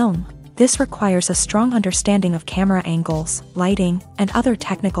of the film. This requires a strong understanding of camera angles, lighting, and other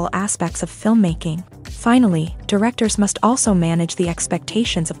technical aspects of filmmaking. Finally, directors must also manage the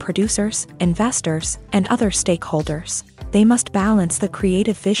expectations of producers, investors, and other stakeholders. They must balance the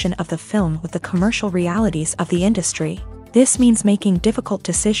creative vision of the film with the commercial realities of the industry. This means making difficult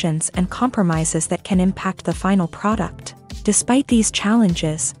decisions and compromises that can impact the final product. Despite these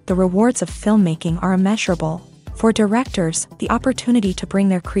challenges, the rewards of filmmaking are immeasurable. For directors, the opportunity to bring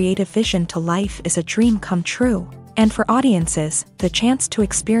their creative vision to life is a dream come true. And for audiences, the chance to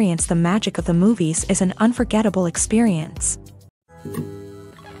experience the magic of the movies is an unforgettable experience.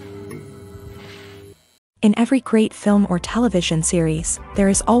 In every great film or television series, there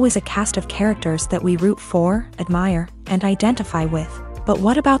is always a cast of characters that we root for, admire, and identify with. But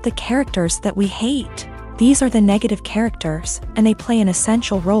what about the characters that we hate? These are the negative characters, and they play an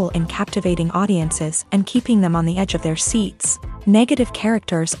essential role in captivating audiences and keeping them on the edge of their seats. Negative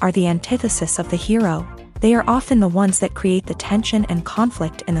characters are the antithesis of the hero. They are often the ones that create the tension and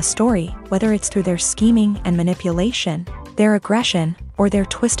conflict in the story, whether it's through their scheming and manipulation, their aggression, or their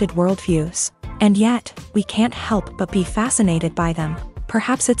twisted worldviews. And yet, we can't help but be fascinated by them.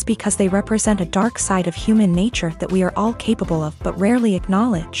 Perhaps it's because they represent a dark side of human nature that we are all capable of but rarely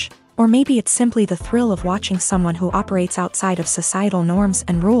acknowledge. Or maybe it's simply the thrill of watching someone who operates outside of societal norms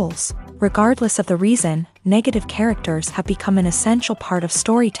and rules. Regardless of the reason, negative characters have become an essential part of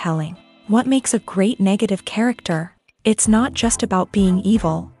storytelling. What makes a great negative character? It's not just about being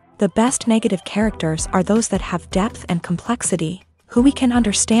evil. The best negative characters are those that have depth and complexity, who we can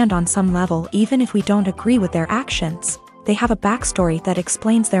understand on some level even if we don't agree with their actions. They have a backstory that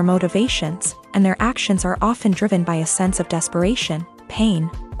explains their motivations, and their actions are often driven by a sense of desperation, pain,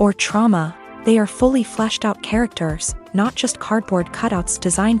 or trauma. They are fully fleshed out characters, not just cardboard cutouts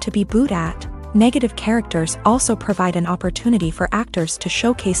designed to be booed at. Negative characters also provide an opportunity for actors to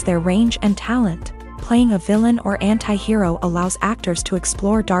showcase their range and talent. Playing a villain or anti-hero allows actors to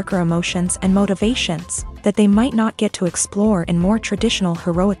explore darker emotions and motivations that they might not get to explore in more traditional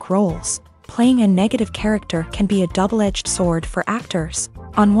heroic roles. Playing a negative character can be a double-edged sword for actors.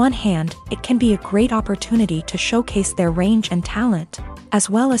 On one hand, it can be a great opportunity to showcase their range and talent, as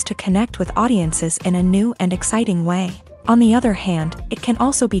well as to connect with audiences in a new and exciting way. On the other hand, it can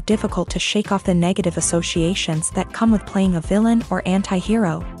also be difficult to shake off the negative associations that come with playing a villain or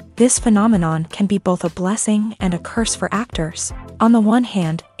anti-hero. This phenomenon can be both a blessing and a curse for actors. On the one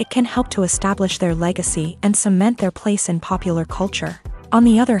hand, it can help to establish their legacy and cement their place in popular culture. On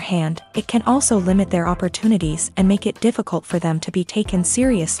the other hand, it can also limit their opportunities and make it difficult for them to be taken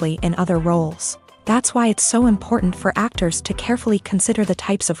seriously in other roles. That's why it's so important for actors to carefully consider the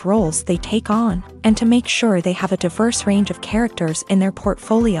types of roles they take on, and to make sure they have a diverse range of characters in their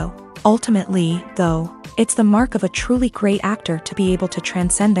portfolio. Ultimately, though, it's the mark of a truly great actor to be able to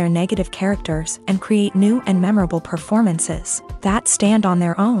transcend their negative characters and create new and memorable performances that stand on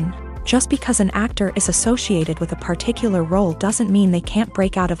their own. Just because an actor is associated with a particular role doesn't mean they can't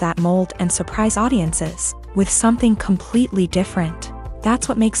break out of that mold and surprise audiences with something completely different. That's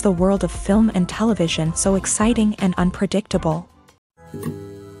what makes the world of film and television so exciting and unpredictable.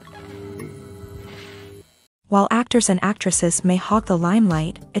 While actors and actresses may hog the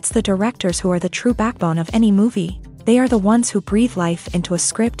limelight, it's the directors who are the true backbone of any movie. They are the ones who breathe life into a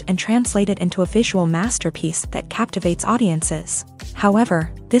script and translate it into a visual masterpiece that captivates audiences.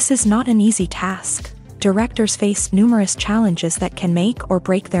 However, this is not an easy task. Directors face numerous challenges that can make or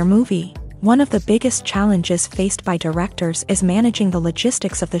break their movie. One of the biggest challenges faced by directors is managing the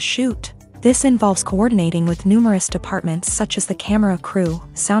logistics of the shoot. This involves coordinating with numerous departments such as the camera crew,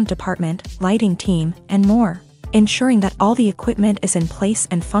 sound department, lighting team, and more. Ensuring that all the equipment is in place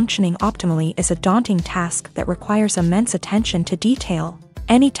and functioning optimally is a daunting task that requires immense attention to detail.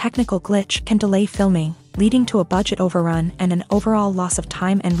 Any technical glitch can delay filming, leading to a budget overrun and an overall loss of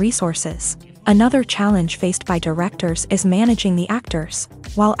time and resources. Another challenge faced by directors is managing the actors.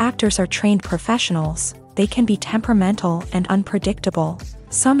 While actors are trained professionals, they can be temperamental and unpredictable.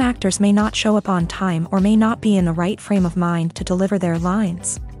 Some actors may not show up on time or may not be in the right frame of mind to deliver their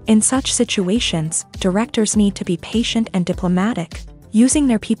lines. In such situations, directors need to be patient and diplomatic, using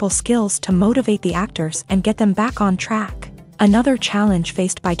their people skills to motivate the actors and get them back on track. Another challenge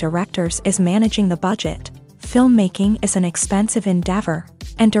faced by directors is managing the budget. Filmmaking is an expensive endeavor,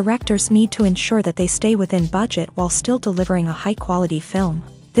 and directors need to ensure that they stay within budget while still delivering a high-quality film.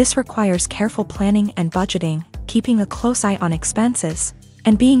 This requires careful planning and budgeting, keeping a close eye on expenses,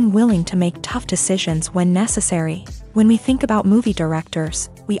 and being willing to make tough decisions when necessary. When we think about movie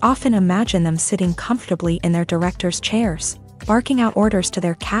directors, we often imagine them sitting comfortably in their director's chairs, barking out orders to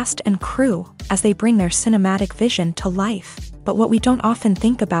their cast and crew as they bring their cinematic vision to life. But what we don't often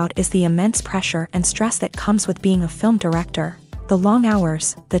think about is the immense pressure and stress that comes with being a film director. The long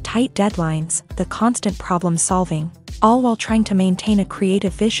hours, the tight deadlines, the constant problem solving, all while trying to maintain a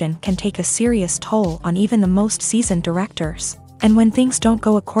creative vision can take a serious toll on even the most seasoned directors. And when things don't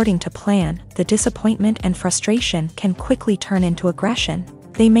go according to plan, the disappointment and frustration can quickly turn into aggression.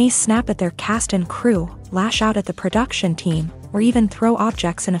 They may snap at their cast and crew, lash out at the production team, or even throw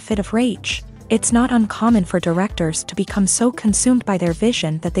objects in a fit of rage. It's not uncommon for directors to become so consumed by their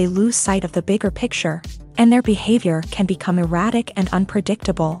vision that they lose sight of the bigger picture, and their behavior can become erratic and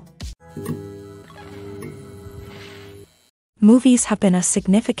unpredictable. Movies have been a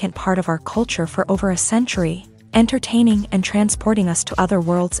significant part of our culture for over a century, entertaining and transporting us to other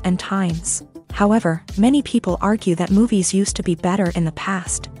worlds and times. However, many people argue that movies used to be better in the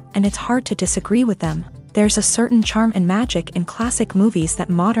past, and it's hard to disagree with them. There's a certain charm and magic in classic movies that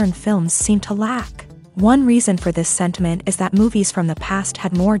modern films seem to lack. One reason for this sentiment is that movies from the past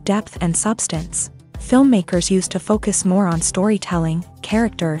had more depth and substance. Filmmakers used to focus more on storytelling,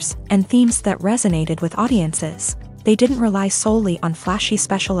 characters, and themes that resonated with audiences. They didn't rely solely on flashy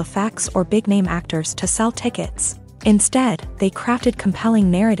special effects or big-name actors to sell tickets. Instead, they crafted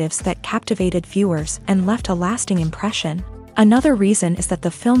compelling narratives that captivated viewers and left a lasting impression. Another reason is that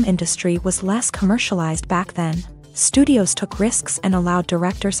the film industry was less commercialized back then. Studios took risks and allowed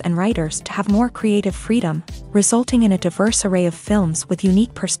directors and writers to have more creative freedom, resulting in a diverse array of films with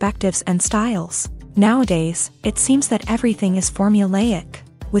unique perspectives and styles. Nowadays, it seems that everything is formulaic,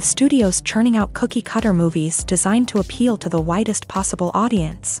 with studios churning out cookie-cutter movies designed to appeal to the widest possible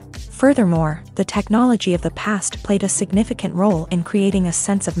audience. Furthermore, the technology of the past played a significant role in creating a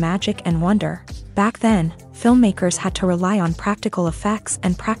sense of magic and wonder. Back then, filmmakers had to rely on practical effects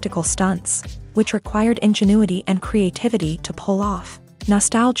and practical stunts, which required ingenuity and creativity to pull off.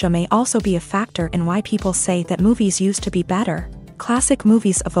 Nostalgia may also be a factor in why people say that movies used to be better. Classic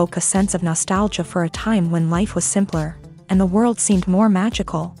movies evoke a sense of nostalgia for a time when life was simpler, and the world seemed more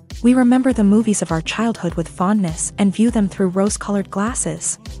magical. We remember the movies of our childhood with fondness and view them through rose-colored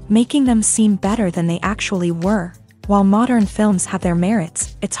glasses, making them seem better than they actually were. While modern films have their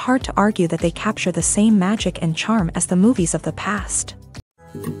merits, it's hard to argue that they capture the same magic and charm as the movies of the past.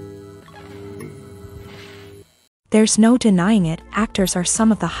 There's no denying it, actors are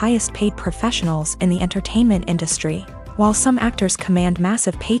some of the highest-paid professionals in the entertainment industry. While some actors command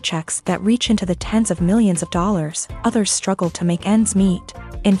massive paychecks that reach into the tens of millions of dollars, others struggle to make ends meet.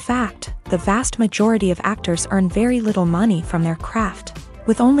 In fact, the vast majority of actors earn very little money from their craft,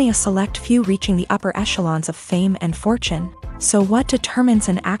 with only a select few reaching the upper echelons of fame and fortune. So what determines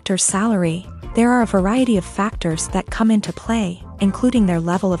an actor's salary? There are a variety of factors that come into play, including their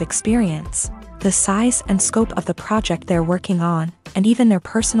level of experience, the size and scope of the project they're working on, and even their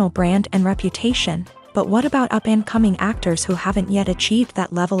personal brand and reputation. But what about up-and-coming actors who haven't yet achieved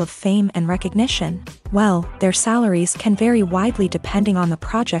that level of fame and recognition? Well, their salaries can vary widely depending on the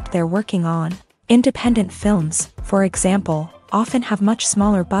project they're working on. Independent films, for example, often have much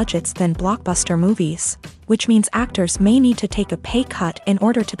smaller budgets than blockbuster movies, which means actors may need to take a pay cut in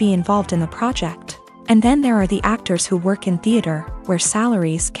order to be involved in the project. And then there are the actors who work in theater, where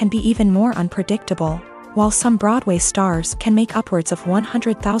salaries can be even more unpredictable. While some Broadway stars can make upwards of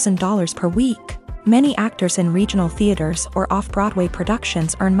 $100,000 per week, many actors in regional theaters or off-Broadway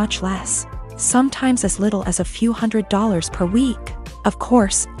productions earn much less, sometimes as little as a few $100s per week. Of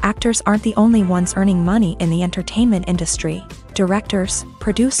course, actors aren't the only ones earning money in the entertainment industry. Directors,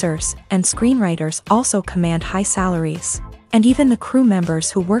 producers, and screenwriters also command high salaries. And even the crew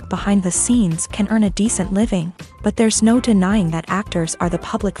members who work behind the scenes can earn a decent living. But there's no denying that actors are the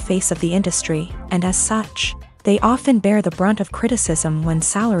public face of the industry, and as such, they often bear the brunt of criticism when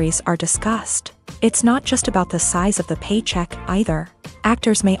salaries are discussed. It's not just about the size of the paycheck, either.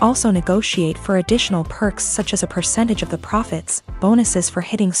 Actors may also negotiate for additional perks such as a percentage of the profits, bonuses for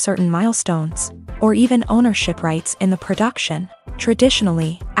hitting certain milestones, or even ownership rights in the production.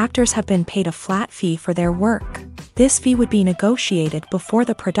 Traditionally, actors have been paid a flat fee for their work. This fee would be negotiated before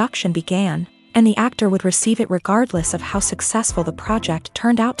the production began, and the actor would receive it regardless of how successful the project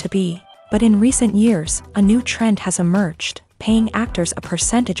turned out to be. But in recent years, a new trend has emerged. paying actors a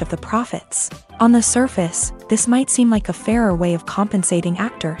percentage of the profits. On the surface, this might seem like a fairer way of compensating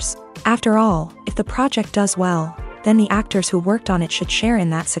actors. After all, if the project does well, then the actors who worked on it should share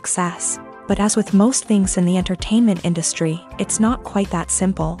in that success. But as with most things in the entertainment industry, it's not quite that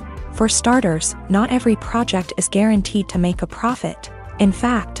simple. For starters, not every project is guaranteed to make a profit. In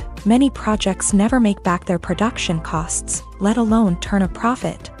fact, many projects never make back their production costs, let alone turn a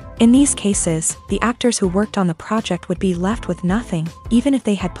profit. In these cases, the actors who worked on the project would be left with nothing, even if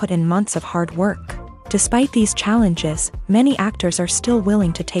they had put in months of hard work. Despite these challenges, many actors are still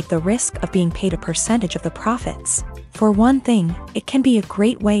willing to take the risk of being paid a percentage of the profits. For one thing, it can be a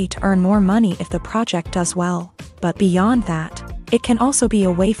great way to earn more money if the project does well. But beyond that, it can also be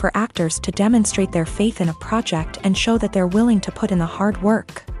a way for actors to demonstrate their faith in a project and show that they're willing to put in the hard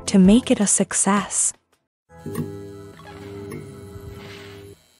work to make it a success.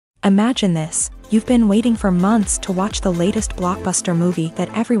 Imagine this: you've been waiting for months to watch the latest blockbuster movie that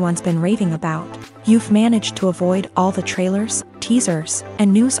everyone's been raving about. You've managed to avoid all the trailers, teasers,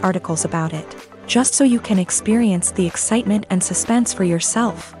 and news articles about it, just so you can experience the excitement and suspense for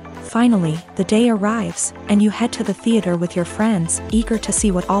yourself. Finally, the day arrives, and you head to the theater with your friends, eager to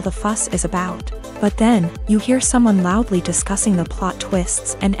see what all the fuss is about. But then, you hear someone loudly discussing the plot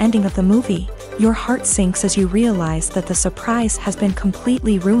twists and ending of the movie. Your heart sinks as you realize that the surprise has been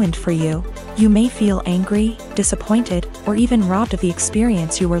completely ruined for you. You may feel angry, disappointed, or even robbed of the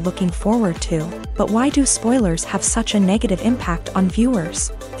experience you were looking forward to. But why do spoilers have such a negative impact on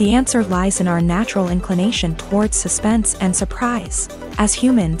viewers? The answer lies in our natural inclination towards suspense and surprise. As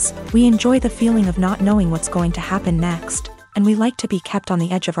humans, we enjoy the feeling of not knowing what's going to happen next, and we like to be kept on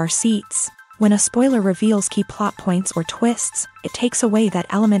the edge of our seats. When a spoiler reveals key plot points or twists, it takes away that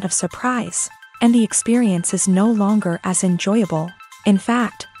element of surprise, and the experience is no longer as enjoyable. In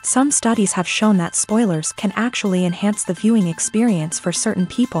fact, some studies have shown that spoilers can actually enhance the viewing experience for certain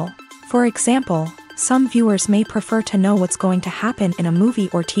people. For example, some viewers may prefer to know what's going to happen in a movie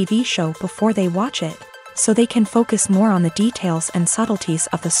or TV show before they watch it, so they can focus more on the details and subtleties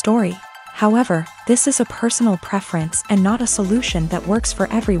of the story. However, this is a personal preference and not a solution that works for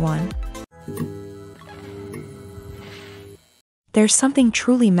everyone. There's something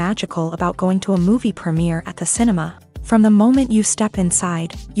truly magical about going to a movie premiere at the cinema. From the moment you step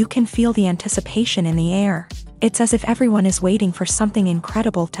inside, you can feel the anticipation in the air. It's as if everyone is waiting for something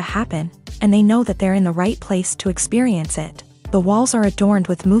incredible to happen, and they know that they're in the right place to experience it. The walls are adorned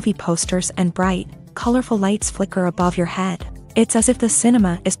with movie posters and bright, colorful lights flicker above your head. It's as if the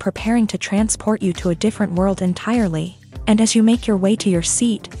cinema is preparing to transport you to a different world entirely. And as you make your way to your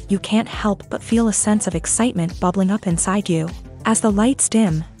seat, you can't help but feel a sense of excitement bubbling up inside you. As the lights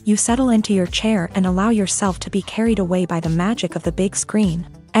dim, you settle into your chair and allow yourself to be carried away by the magic of the big screen.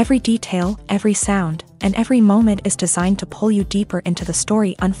 Every detail, every sound, and every moment is designed to pull you deeper into the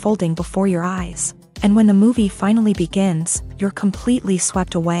story unfolding before your eyes. And when the movie finally begins, you're completely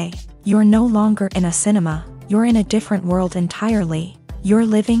swept away. You're no longer in a cinema, you're in a different world entirely. You're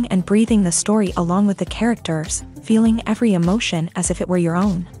living and breathing the story along with the characters, feeling every emotion as if it were your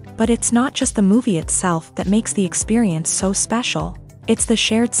own. But it's not just the movie itself that makes the experience so special. It's the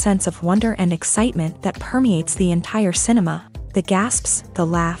shared sense of wonder and excitement that permeates the entire cinema. The gasps, the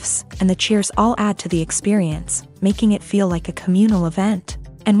laughs, and the cheers all add to the experience, making it feel like a communal event.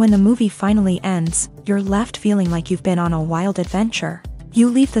 And when the movie finally ends, you're left feeling like you've been on a wild adventure. You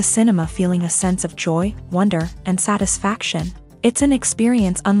leave the cinema feeling a sense of joy, wonder, and satisfaction. It's an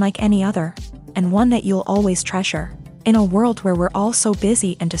experience unlike any other, and one that you'll always treasure. In a world where we're all so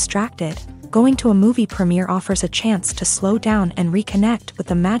busy and distracted, going to a movie premiere offers a chance to slow down and reconnect with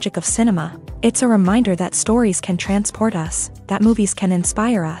the magic of cinema. It's a reminder that stories can transport us, that movies can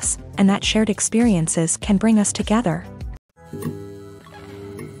inspire us, and that shared experiences can bring us together.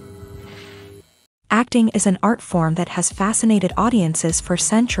 Acting is an art form that has fascinated audiences for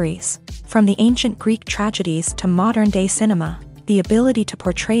centuries. From the ancient Greek tragedies to modern-day cinema, the ability to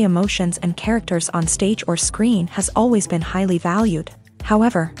portray emotions and characters on stage or screen has always been highly valued.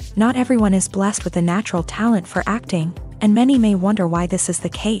 However, not everyone is blessed with the natural talent for acting, and many may wonder why this is the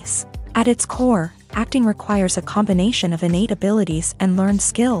case. At its core, acting requires a combination of innate abilities and learned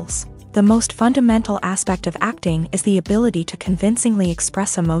skills. The most fundamental aspect of acting is the ability to convincingly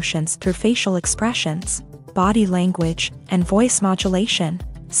express emotions through facial expressions, body language, and voice modulation.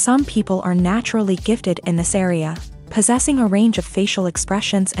 Some people are naturally gifted in this area, possessing a range of facial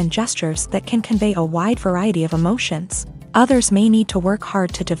expressions and gestures that can convey a wide variety of emotions. Others may need to work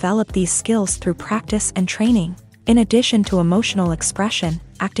hard to develop these skills through practice and training. In addition to emotional expression,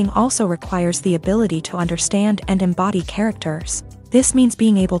 acting also requires the ability to understand and embody characters. This means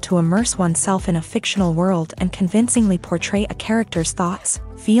being able to immerse oneself in a fictional world and convincingly portray a character's thoughts,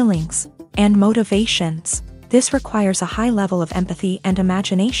 feelings, and motivations. This requires a high level of empathy and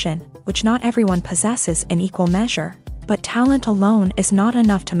imagination, which not everyone possesses in equal measure. But talent alone is not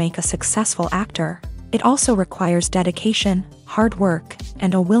enough to make a successful actor. It also requires dedication, hard work,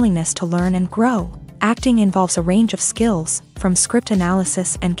 and a willingness to learn and grow. Acting involves a range of skills, from script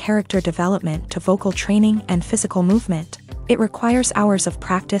analysis and character development to vocal training and physical movement. It requires hours of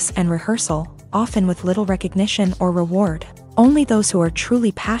practice and rehearsal, often with little recognition or reward. Only those who are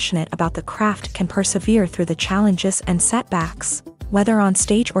truly passionate about the craft can persevere through the challenges and setbacks. Whether on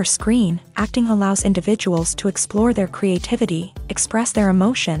stage or screen, acting allows individuals to explore their creativity, express their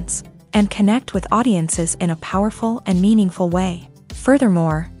emotions, and connect with audiences in a powerful and meaningful way.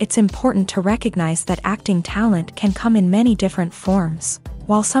 Furthermore, it's important to recognize that acting talent can come in many different forms.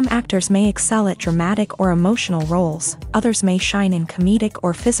 While some actors may excel at dramatic or emotional roles, others may shine in comedic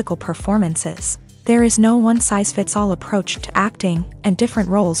or physical performances. There is no one-size-fits-all approach to acting, and different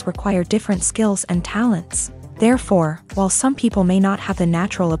roles require different skills and talents. Therefore, while some people may not have the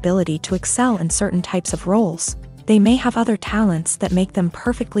natural ability to excel in certain types of roles, they may have other talents that make them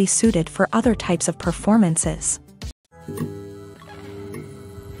perfectly suited for other types of performances.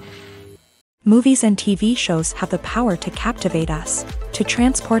 Movies and TV shows have the power to captivate us, to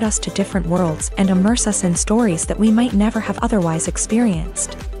transport us to different worlds and immerse us in stories that we might never have otherwise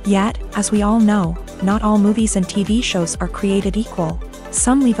experienced. Yet, as we all know, not all movies and TV shows are created equal.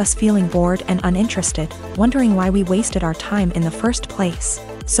 Some leave us feeling bored and uninterested, wondering why we wasted our time in the first place.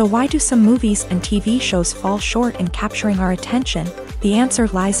 So why do some movies and TV shows fall short in capturing our attention? The answer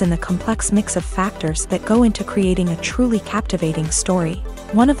lies in the complex mix of factors that go into creating a truly captivating story.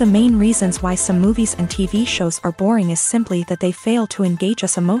 One of the main reasons why some movies and TV shows are boring is simply that they fail to engage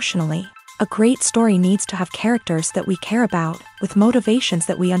us emotionally. A great story needs to have characters that we care about, with motivations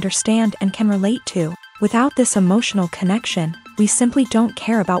that we understand and can relate to. Without this emotional connection, we simply don't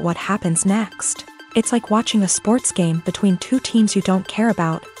care about what happens next. It's like watching a sports game between two teams you don't care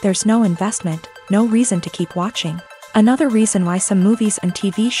about. There's no investment, no reason to keep watching. Another reason why some movies and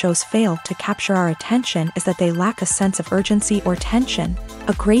TV shows fail to capture our attention is that they lack a sense of urgency or tension.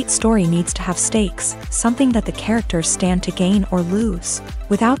 A great story needs to have stakes, something that the characters stand to gain or lose.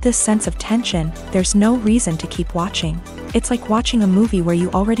 Without this sense of tension, there's no reason to keep watching. It's like watching a movie where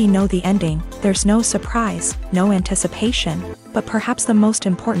you already know the ending. There's no surprise, no anticipation. But perhaps the most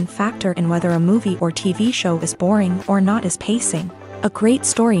important factor in whether a movie or TV show is boring or not is pacing. A great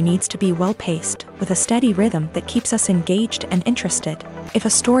story needs to be well-paced, with a steady rhythm that keeps us engaged and interested. If a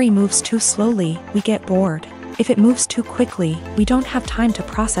story moves too slowly, we get bored. If it moves too quickly, we don't have time to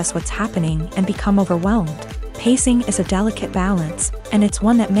process what's happening and become overwhelmed. Pacing is a delicate balance, and it's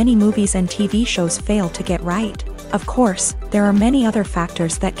one that many movies and TV shows fail to get right. Of course, there are many other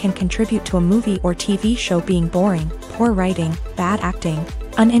factors that can contribute to a movie or TV show being boring: poor writing, bad acting,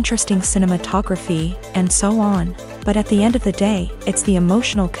 uninteresting cinematography, and so on. But at the end of the day, it's the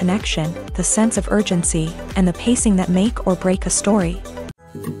emotional connection, the sense of urgency, and the pacing that make or break a story.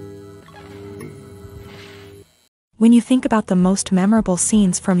 When you think about the most memorable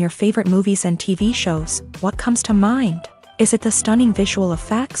scenes from your favorite movies and TV shows, what comes to mind? Is it the stunning visual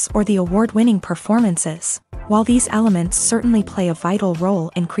effects or the award-winning performances? While these elements certainly play a vital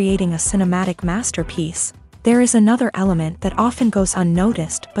role in creating a cinematic masterpiece, there is another element that often goes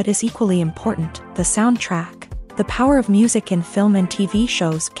unnoticed but is equally important: the soundtrack. The power of music in film and TV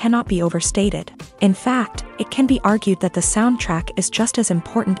shows cannot be overstated. In fact, it can be argued that the soundtrack is just as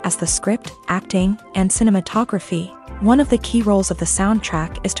important as the script, acting, and cinematography. One of the key roles of the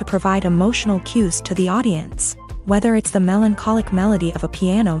soundtrack is to provide emotional cues to the audience. Whether it's the melancholic melody of a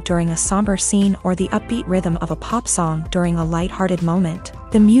piano during a somber scene or the upbeat rhythm of a pop song during a lighthearted moment,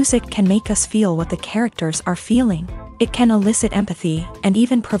 the music can make us feel what the characters are feeling. It can elicit empathy and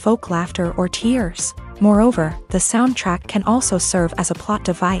even provoke laughter or tears. Moreover, the soundtrack can also serve as a plot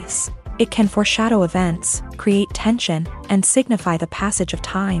device. It can foreshadow events, create tension, and signify the passage of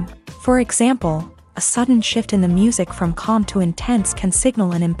time. For example, a sudden shift in the music from calm to intense can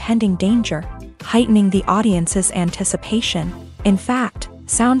signal an impending danger, heightening the audience's anticipation. In fact,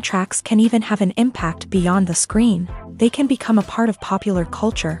 soundtracks can even have an impact beyond the screen. They can become a part of popular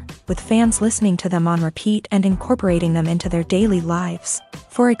culture, with fans listening to them on repeat and incorporating them into their daily lives.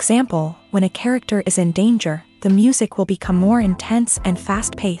 For example, when a character is in danger, the music will become more intense and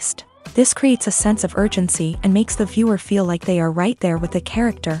fast-paced. This creates a sense of urgency and makes the viewer feel like they are right there with the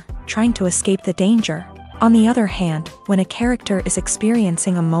character, trying to escape the danger. On the other hand, when a character is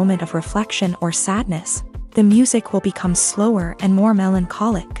experiencing a moment of reflection or sadness, the music will become slower and more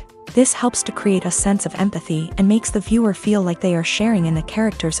melancholic. This helps to create a sense of empathy and makes the viewer feel like they are sharing in the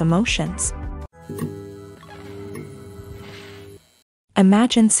character's emotions.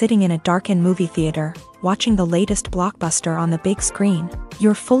 Imagine sitting in a darkened movie theater, watching the latest blockbuster on the big screen.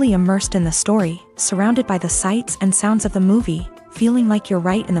 You're fully immersed in the story, surrounded by the sights and sounds of the movie, feeling like you're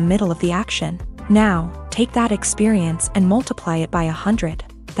right in the middle of the action. Now, take that experience and multiply it by 100.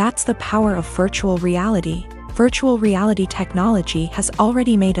 That's the power of virtual reality. Virtual reality technology has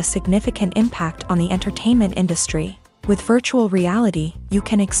already made a significant impact on the entertainment industry. With virtual reality, you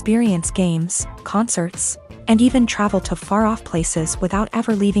can experience games, concerts, and even travel to far-off places without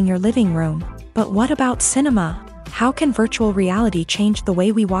ever leaving your living room. But what about cinema? How can virtual reality change the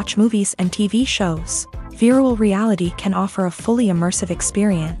way we watch movies and TV shows? Virtual reality can offer a fully immersive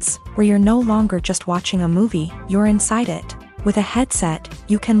experience, where you're no longer just watching a movie, you're inside it. With a headset,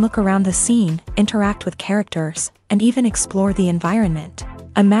 you can look around the scene, interact with characters, and even explore the environment.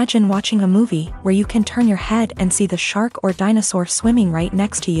 Imagine watching a movie where you can turn your head and see the shark or dinosaur swimming right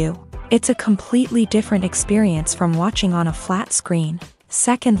next to you. It's a completely different experience from watching on a flat screen.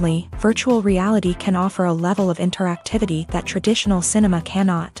 Secondly, virtual reality can offer a level of interactivity that traditional cinema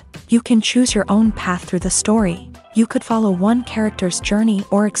cannot. You can choose your own path through the story. You could follow one character's journey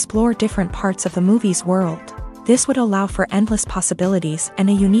or explore different parts of the movie's world. This would allow for endless possibilities and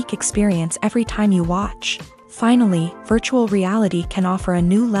a unique experience every time you watch. Finally, virtual reality can offer a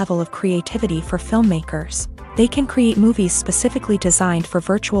new level of creativity for filmmakers. They can create movies specifically designed for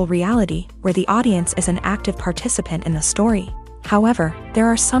virtual reality, where the audience is an active participant in the story. However, there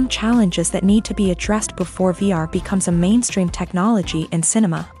are some challenges that need to be addressed before VR becomes a mainstream technology in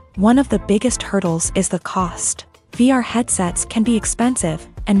cinema. One of the biggest hurdles is the cost. VR headsets can be expensive,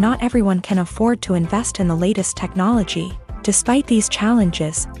 and not everyone can afford to invest in the latest technology. Despite these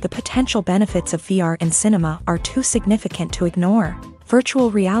challenges, the potential benefits of VR in cinema are too significant to ignore.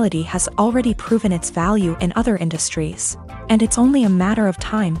 Virtual reality has already proven its value in other industries, and it's only a matter of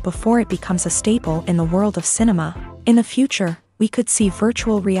time before it becomes a staple in the world of cinema. In the future, we could see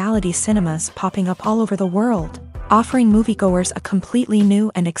virtual reality cinemas popping up all over the world, offering moviegoers a completely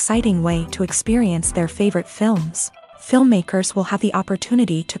new and exciting way to experience their favorite films. Filmmakers will have the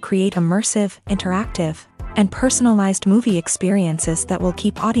opportunity to create immersive, interactive, and personalized movie experiences that will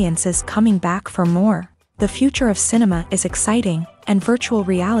keep audiences coming back for more. The future of cinema is exciting, and virtual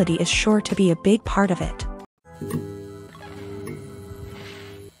reality is sure to be a big part of it.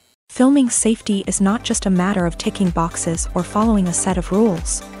 Filming safety is not just a matter of ticking boxes or following a set of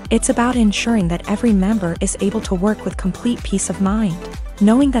rules. It's about ensuring that every member is able to work with complete peace of mind,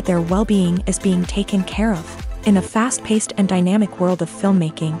 knowing that their well-being is being taken care of. In a fast-paced and dynamic world of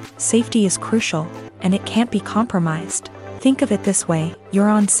filmmaking, safety is crucial, and it can't be compromised. Think of it this way: you're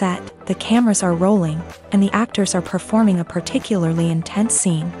on set, the cameras are rolling, and the actors are performing a particularly intense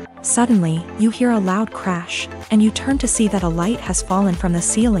scene. Suddenly, you hear a loud crash, and you turn to see that a light has fallen from the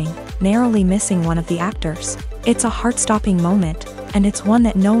ceiling, narrowly missing one of the actors. It's a heart-stopping moment, and it's one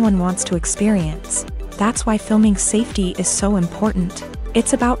that no one wants to experience. That's why filming safety is so important.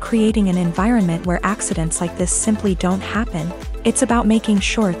 It's about creating an environment where accidents like this simply don't happen. It's about making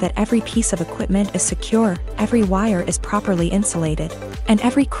sure that every piece of equipment is secure, every wire is properly insulated, and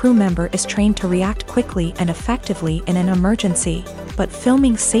every crew member is trained to react quickly and effectively in an emergency. But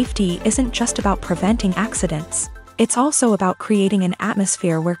filming safety isn't just about preventing accidents. It's also about creating an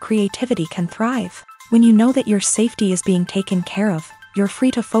atmosphere where creativity can thrive. When you know that your safety is being taken care of, you're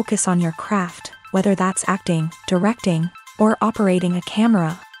free to focus on your craft, whether that's acting, directing, or operating a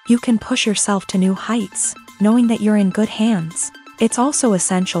camera. You can push yourself to new heights, knowing that you're in good hands. It's also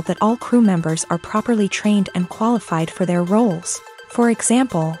essential that all crew members are properly trained and qualified for their roles. For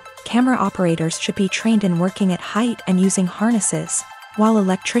example, camera operators should be trained in working at height and using harnesses, while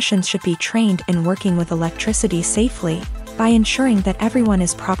electricians should be trained in working with electricity safely. By ensuring that everyone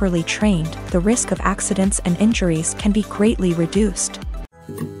is properly trained, the risk of accidents and injuries can be greatly reduced.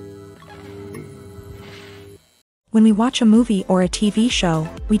 When we watch a movie or a TV show,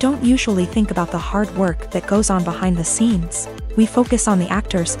 we don't usually think about the hard work that goes on behind the scenes. We focus on the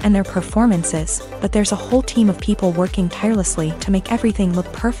actors and their performances, but there's a whole team of people working tirelessly to make everything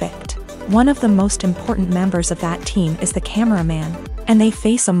look perfect. One of the most important members of that team is the cameraman, and they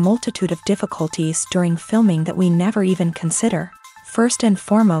face a multitude of difficulties during filming that we never even consider. First and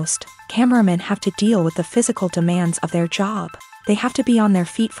foremost, cameramen have to deal with the physical demands of their job. They have to be on their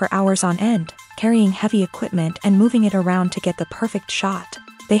feet for hours on end, carrying heavy equipment and moving it around to get the perfect shot.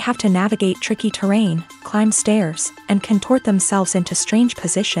 They have to navigate tricky terrain, climb stairs, and contort themselves into strange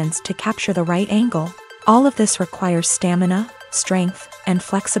positions to capture the right angle. All of this requires stamina, strength, and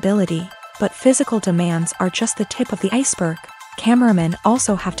flexibility. But physical demands are just the tip of the iceberg. Cameramen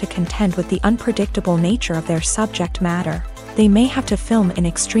also have to contend with the unpredictable nature of their subject matter. They may have to film in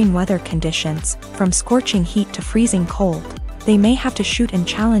extreme weather conditions, from scorching heat to freezing cold. They may have to shoot in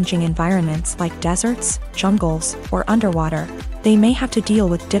challenging environments like deserts, jungles, or underwater. They may have to deal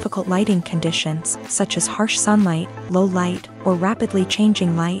with difficult lighting conditions, such as harsh sunlight, low light, or rapidly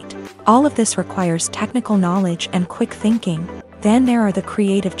changing light. All of this requires technical knowledge and quick thinking. Then there are the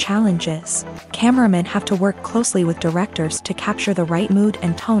creative challenges. Cameramen have to work closely with directors to capture the right mood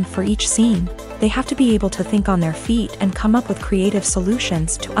and tone for each scene. They have to be able to think on their feet and come up with creative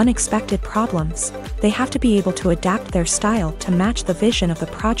solutions to unexpected problems. They have to be able to adapt their style to match the vision of the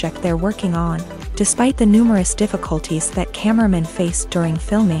project they're working on. Despite the numerous difficulties that cameramen face during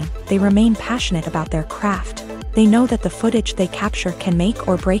filming, they remain passionate about their craft. They know that the footage they capture can make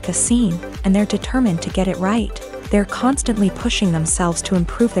or break a scene, and they're determined to get it right. They're constantly pushing themselves to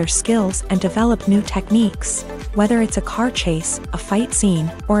improve their skills and develop new techniques. Whether it's a car chase, a fight scene,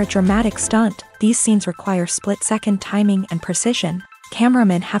 or a dramatic stunt, these scenes require split-second timing and precision.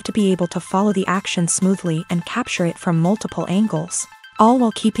 Cameramen have to be able to follow the action smoothly and capture it from multiple angles, all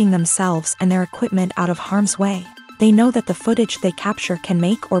while keeping themselves and their equipment out of harm's way. They know that the footage they capture can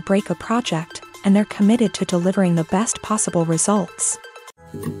make or break a project, and they're committed to delivering the best possible results.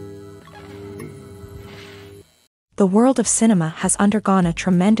 The world of cinema has undergone a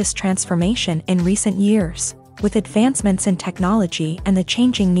tremendous transformation in recent years. With advancements in technology and the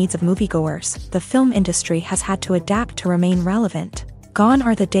changing needs of moviegoers, the film industry has had to adapt to remain relevant. Gone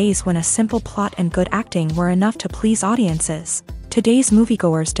are the days when a simple plot and good acting were enough to please audiences. Today's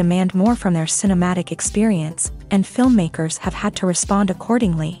moviegoers demand more from their cinematic experience, and filmmakers have had to respond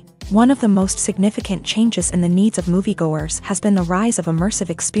accordingly. One of the most significant changes in the needs of moviegoers has been the rise of immersive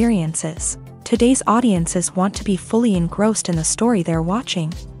experiences. Today's audiences want to be fully engrossed in the story they're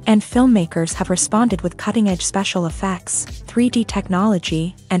watching, and filmmakers have responded with cutting-edge special effects, 3D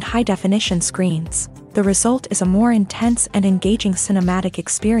technology, and high-definition screens. The result is a more intense and engaging cinematic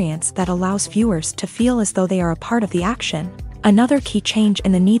experience that allows viewers to feel as though they are a part of the action. Another key change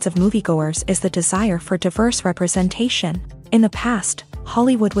in the needs of moviegoers is the desire for diverse representation. In the past,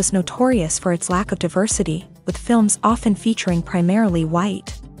 Hollywood was notorious for its lack of diversity, with films often featuring primarily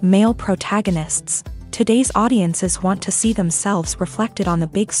white, male protagonists. Today's audiences want to see themselves reflected on the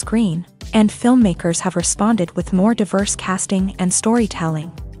big screen, and filmmakers have responded with more diverse casting and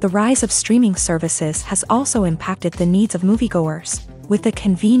storytelling. The rise of streaming services has also impacted the needs of moviegoers. With the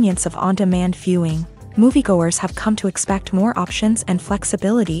convenience of on-demand viewing, moviegoers have come to expect more options and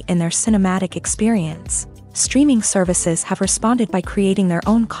flexibility in their cinematic experience. Streaming services have responded by creating their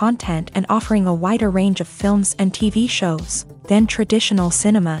own content and offering a wider range of films and TV shows than traditional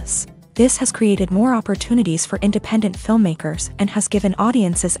cinemas. This has created more opportunities for independent filmmakers and has given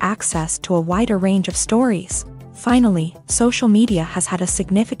audiences access to a wider range of stories. Finally, social media has had a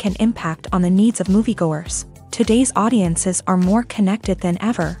significant impact on the needs of moviegoers. Today's audiences are more connected than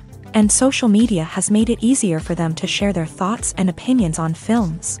ever, and social media has made it easier for them to share their thoughts and opinions on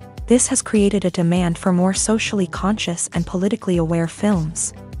films. This has created a demand for more socially conscious and politically aware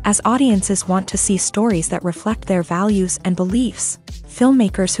films. As audiences want to see stories that reflect their values and beliefs,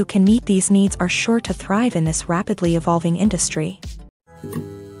 filmmakers who can meet these needs are sure to thrive in this rapidly evolving industry.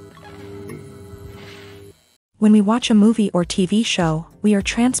 When we watch a movie or TV show, we are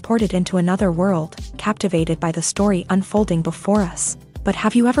transported into another world, captivated by the story unfolding before us. But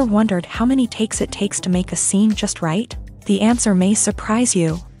have you ever wondered how many takes it takes to make a scene just right? The answer may surprise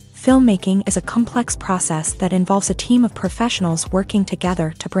you. Filmmaking is a complex process that involves a team of professionals working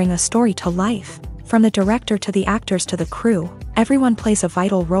together to bring a story to life. From the director to the actors to the crew, everyone plays a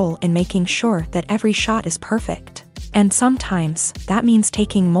vital role in making sure that every shot is perfect. And sometimes, that means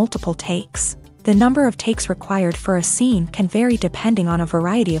taking multiple takes. The number of takes required for a scene can vary depending on a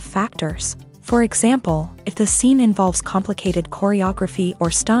variety of factors. For example, if the scene involves complicated choreography or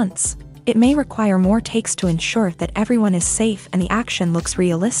stunts, it may require more takes to ensure that everyone is safe and the action looks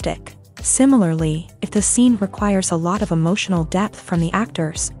realistic. Similarly, if the scene requires a lot of emotional depth from the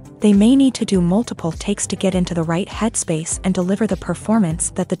actors, they may need to do multiple takes to get into the right headspace and deliver the performance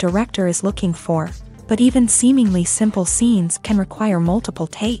that the director is looking for. But even seemingly simple scenes can require multiple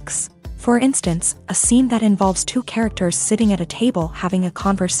takes. For instance, a scene that involves two characters sitting at a table having a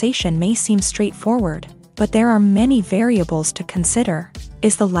conversation may seem straightforward, but there are many variables to consider.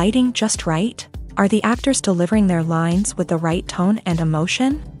 Is the lighting just right? Are the actors delivering their lines with the right tone and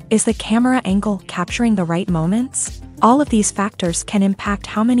emotion? Is the camera angle capturing the right moments? All of these factors can impact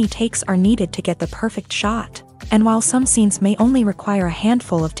how many takes are needed to get the perfect shot. And while some scenes may only require a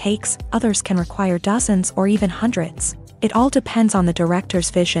handful of takes, others can require dozens or even hundreds. It all depends on the director's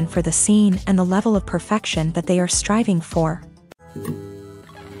vision for the scene and the level of perfection that they are striving for.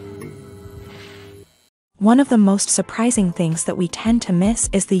 One of the most surprising things that we tend to miss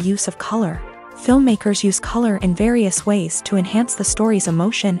is the use of color. Filmmakers use color in various ways to enhance the story's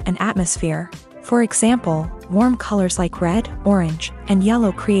emotion and atmosphere. For example, warm colors like red, orange, and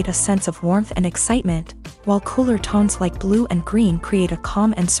yellow create a sense of warmth and excitement, while cooler tones like blue and green create a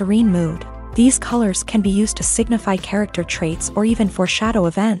calm and serene mood. These colors can be used to signify character traits or even foreshadow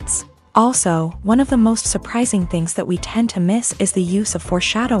events. Also, one of the most surprising things that we tend to miss is the use of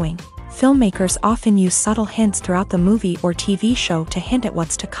foreshadowing. Filmmakers often use subtle hints throughout the movie or TV show to hint at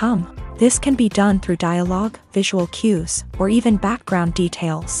what's to come. This can be done through dialogue, visual cues, or even background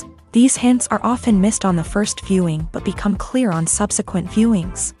details. These hints are often missed on the first viewing but become clear on subsequent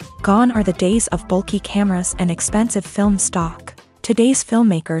viewings. Gone are the days of bulky cameras and expensive film stock. Today's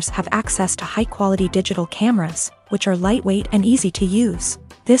filmmakers have access to high-quality digital cameras, which are lightweight and easy to use.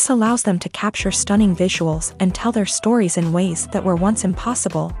 This allows them to capture stunning visuals and tell their stories in ways that were once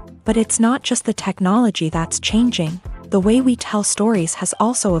impossible. But it's not just the technology that's changing. The way we tell stories has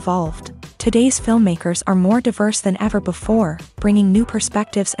also evolved. Today's filmmakers are more diverse than ever before, bringing new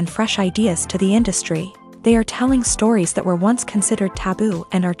perspectives and fresh ideas to the industry. They are telling stories that were once considered taboo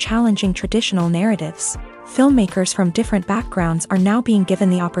and are challenging traditional narratives. Filmmakers from different backgrounds are now being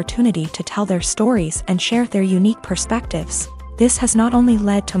given the opportunity to tell their stories and share their unique perspectives. This has not only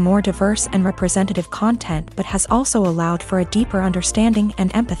led to more diverse and representative content but has also allowed for a deeper understanding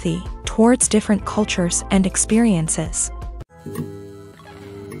and empathy towards different cultures and experiences.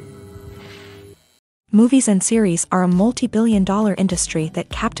 Movies and series are a multi-billion-dollar industry that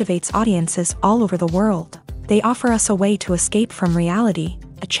captivates audiences all over the world. They offer us a way to escape from reality,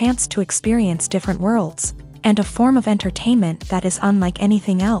 a chance to experience different worlds, and a form of entertainment that is unlike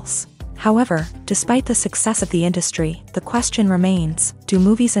anything else. However, despite the success of the industry, the question remains, do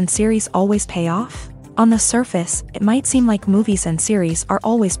movies and series always pay off? On the surface, it might seem like movies and series are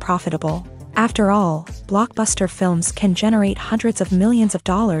always profitable. After all, blockbuster films can generate hundreds of millions of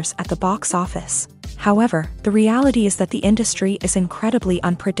dollars at the box office. However, the reality is that the industry is incredibly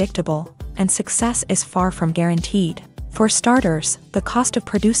unpredictable, and success is far from guaranteed. For starters, the cost of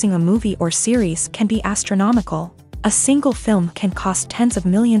producing a movie or series can be astronomical. A single film can cost tens of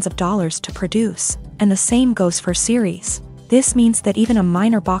millions of dollars to produce, and the same goes for series. This means that even a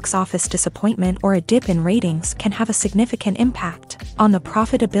minor box office disappointment or a dip in ratings can have a significant impact on the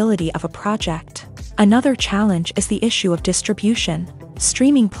profitability of a project. Another challenge is the issue of distribution.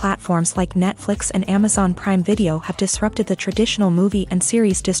 Streaming platforms like Netflix and Amazon Prime Video have disrupted the traditional movie and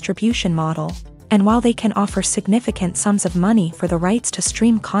series distribution model. And while they can offer significant sums of money for the rights to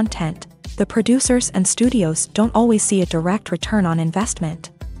stream content, the producers and studios don't always see a direct return on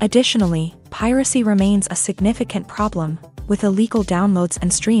investment. Additionally, piracy remains a significant problem, with illegal downloads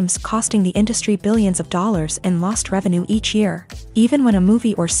and streams costing the industry billions of dollars in lost revenue each year. Even when a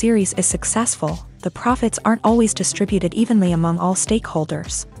movie or series is successful, the profits aren't always distributed evenly among all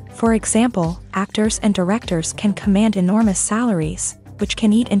stakeholders. For example, actors and directors can command enormous salaries, which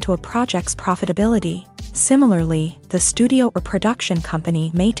can eat into a project's profitability. Similarly, the studio or production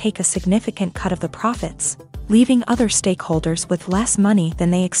company may take a significant cut of the profits, leaving other stakeholders with less money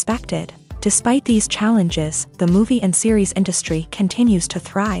than they expected. Despite these challenges, the movie and series industry continues to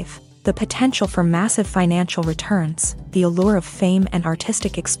thrive. The potential for massive financial returns, the allure of fame and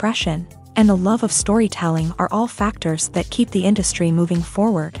artistic expression, and the love of storytelling are all factors that keep the industry moving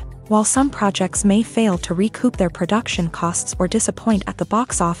forward. While some projects may fail to recoup their production costs or disappoint at the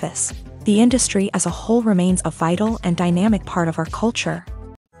box office, the industry as a whole remains a vital and dynamic part of our culture.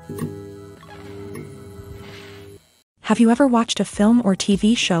 Have you ever watched a film or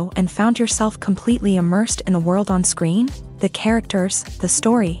TV show and found yourself completely immersed in the world on screen? The characters, the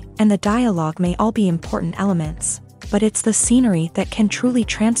story, and the dialogue may all be important elements, but it's the scenery that can truly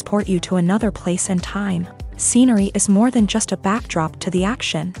transport you to another place and time. Scenery is more than just a backdrop to the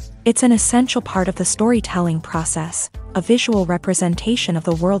action. It's an essential part of the storytelling process, a visual representation of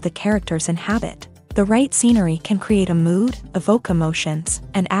the world the characters inhabit. The right scenery can create a mood, evoke emotions,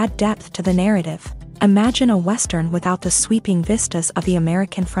 and add depth to the narrative. Imagine a Western without the sweeping vistas of the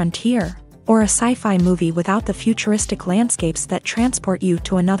American frontier, or a sci-fi movie without the futuristic landscapes that transport you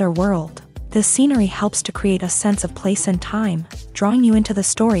to another world. The scenery helps to create a sense of place and time, drawing you into the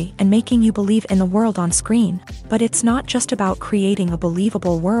story and making you believe in the world on screen. But it's not just about creating a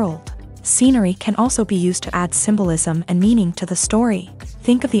believable world. Scenery can also be used to add symbolism and meaning to the story.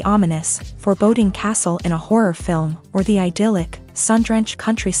 Think of the ominous, foreboding castle in a horror film, or the idyllic, sun-drenched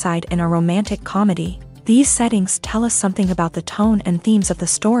countryside in a romantic comedy. These settings tell us something about the tone and themes of the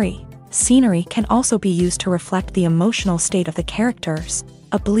story. Scenery can also be used to reflect the emotional state of the characters.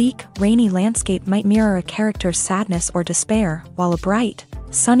 A bleak, rainy landscape might mirror a character's sadness or despair, while a bright,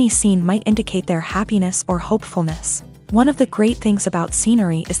 sunny scene might indicate their happiness or hopefulness. One of the great things about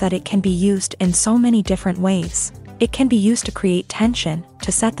scenery is that it can be used in so many different ways. It can be used to create tension,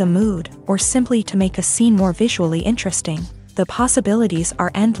 to set the mood, or simply to make a scene more visually interesting. The possibilities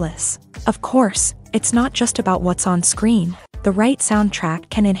are endless. Of course, it's not just about what's on screen. The right soundtrack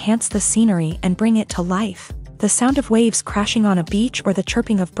can enhance the scenery and bring it to life. The sound of waves crashing on a beach or the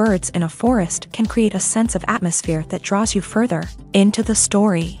chirping of birds in a forest can create a sense of atmosphere that draws you further into the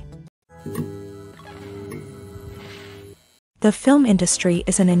story. The film industry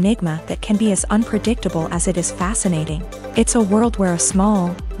is an enigma that can be as unpredictable as it is fascinating. It's a world where a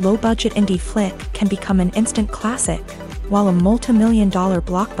small, low-budget indie flick can become an instant classic, while a multi-million-dollar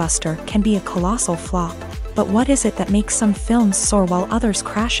blockbuster can be a colossal flop. But what is it that makes some films soar while others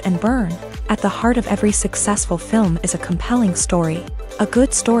crash and burn? At the heart of every successful film is a compelling story. A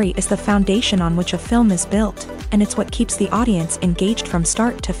good story is the foundation on which a film is built, and it's what keeps the audience engaged from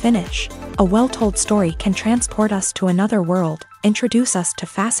start to finish. A well-told story can transport us to another world, introduce us to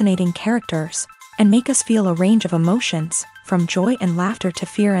fascinating characters, and make us feel a range of emotions, from joy and laughter to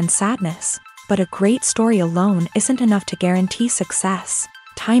fear and sadness. But a great story alone isn't enough to guarantee success.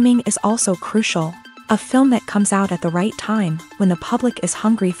 Timing is also crucial. A film that comes out at the right time, when the public is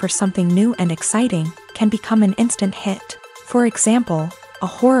hungry for something new and exciting, can become an instant hit. For example, a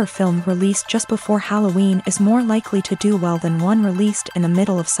horror film released just before Halloween is more likely to do well than one released in the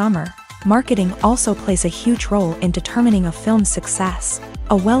middle of summer. Marketing also plays a huge role in determining a film's success.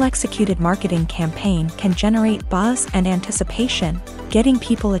 A well-executed marketing campaign can generate buzz and anticipation, getting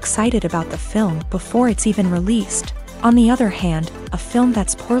people excited about the film before it's even released. On the other hand, a film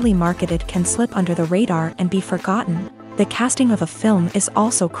that's poorly marketed can slip under the radar and be forgotten. The casting of a film is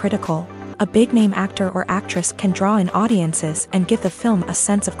also critical. A big-name actor or actress can draw in audiences and give the film a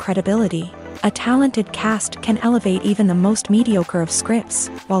sense of credibility. A talented cast can elevate even the most mediocre of scripts,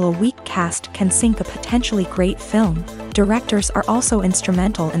 while a weak cast can sink a potentially great film. Directors are also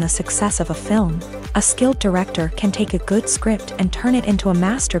instrumental in the success of a film. A skilled director can take a good script and turn it into a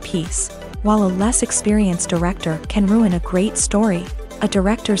masterpiece, while a less experienced director can ruin a great story. A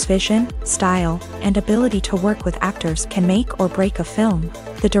director's vision, style, and ability to work with actors can make or break a film.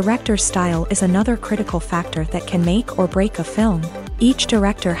 The director's style is another critical factor that can make or break a film. Each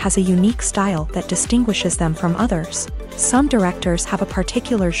director has a unique style that distinguishes them from others. Some directors have a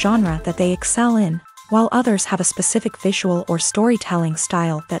particular genre that they excel in, while others have a specific visual or storytelling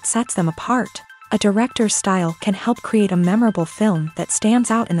style that sets them apart. A director's style can help create a memorable film that stands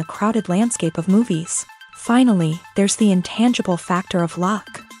out in the crowded landscape of movies. Finally, there's the intangible factor of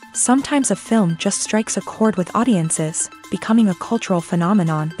luck. Sometimes a film just strikes a chord with audiences, becoming a cultural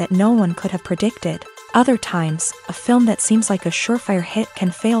phenomenon that no one could have predicted. Other times, a film that seems like a surefire hit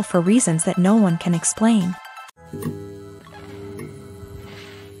can fail for reasons that no one can explain.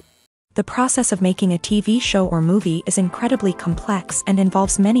 The process of making a TV show or movie is incredibly complex and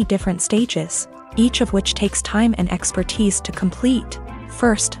involves many different stages, each of which takes time and expertise to complete.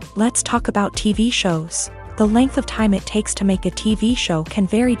 First, let's talk about TV shows. The length of time it takes to make a TV show can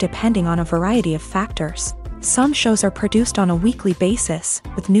vary depending on a variety of factors. Some shows are produced on a weekly basis,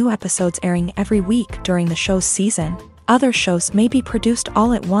 with new episodes airing every week during the show's season. Other shows may be produced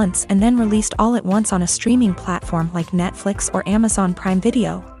all at once and then released all at once on a streaming platform like Netflix or Amazon Prime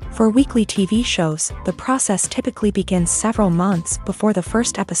Video. For weekly TV shows, the process typically begins several months before the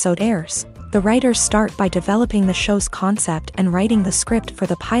first episode airs. The writers start by developing the show's concept and writing the script for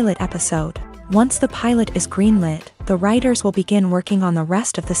the pilot episode. Once the pilot is greenlit, the writers will begin working on the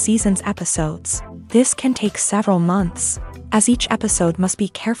rest of the season's episodes. This can take several months, as each episode must be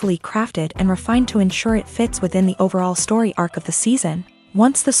carefully crafted and refined to ensure it fits within the overall story arc of the season.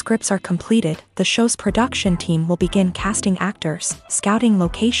 Once the scripts are completed, the show's production team will begin casting actors, scouting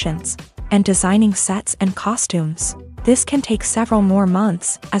locations, and designing sets and costumes. This can take several more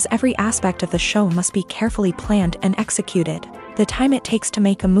months, as every aspect of the show must be carefully planned and executed. The time it takes to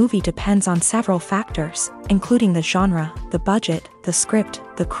make a movie depends on several factors, including the genre, the budget, the script,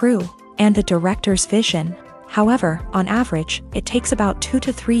 the crew, and the director's vision. However, on average, it takes about 2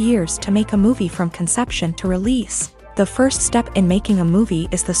 to 3 years to make a movie from conception to release. The first step in making a movie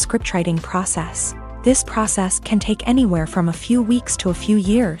is the scriptwriting process. This process can take anywhere from a few weeks to a few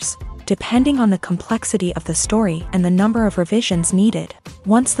years, depending on the complexity of the story and the number of revisions needed.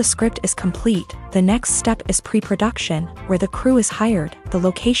 Once the script is complete, the next step is pre-production, where the crew is hired, the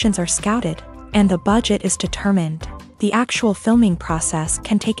locations are scouted, and the budget is determined. The actual filming process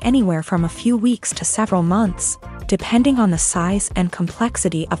can take anywhere from a few weeks to several months, depending on the size and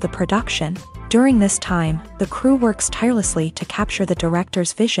complexity of the production. During this time, the crew works tirelessly to capture the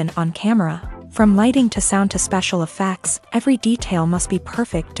director's vision on camera. From lighting to sound to special effects, every detail must be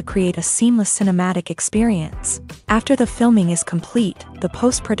perfect to create a seamless cinematic experience. After the filming is complete, the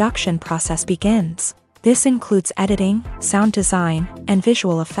post-production process begins. This includes editing, sound design, and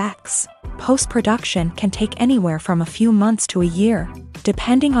visual effects. Post-production can take anywhere from a few months to a year,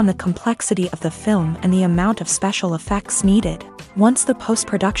 depending on the complexity of the film and the amount of special effects needed. Once the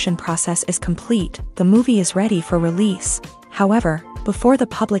post-production process is complete, the movie is ready for release. However, before the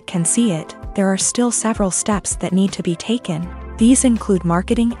public can see it, there are still several steps that need to be taken. These include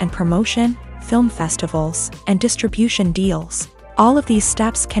marketing and promotion, film festivals, and distribution deals. All of these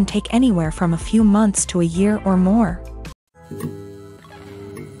steps can take anywhere from a few months to a year or more.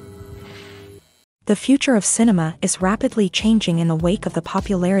 The future of cinema is rapidly changing in the wake of the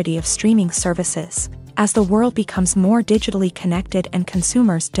popularity of streaming services. As the world becomes more digitally connected and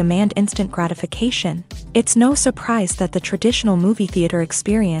consumers demand instant gratification, it's no surprise that the traditional movie theater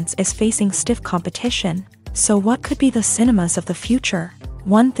experience is facing stiff competition. So what could be the cinemas of the future?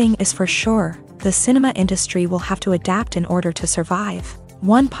 One thing is for sure, the cinema industry will have to adapt in order to survive.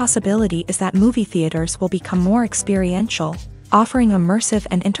 One possibility is that movie theaters will become more experiential, offering immersive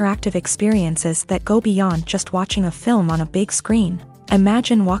and interactive experiences that go beyond just watching a film on a big screen.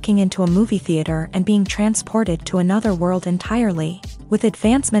 Imagine walking into a movie theater and being transported to another world entirely. With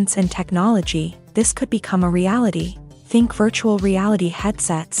advancements in technology, this could become a reality. Think virtual reality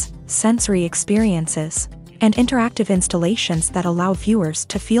headsets, sensory experiences, and interactive installations that allow viewers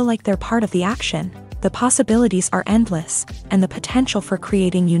to feel like they're part of the action. The possibilities are endless, and the potential for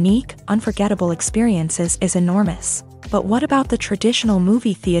creating unique, unforgettable experiences is enormous. But what about the traditional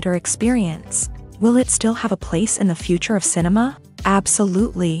movie theater experience? Will it still have a place in the future of cinema?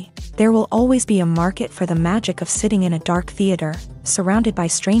 Absolutely. There will always be a market for the magic of sitting in a dark theater, surrounded by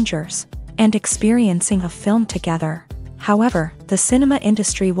strangers, and experiencing a film together. However, the cinema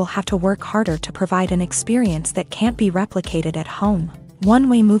industry will have to work harder to provide an experience that can't be replicated at home. One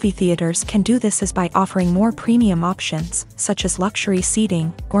way movie theaters can do this is by offering more premium options, such as luxury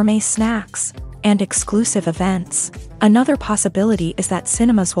seating, gourmet snacks, and exclusive events. Another possibility is that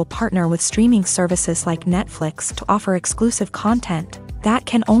cinemas will partner with streaming services like Netflix to offer exclusive content that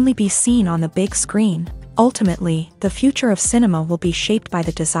can only be seen on the big screen. Ultimately, the future of cinema will be shaped by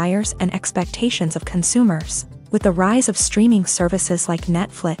the desires and expectations of consumers. With the rise of streaming services like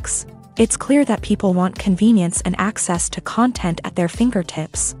Netflix, it's clear that people want convenience and access to content at their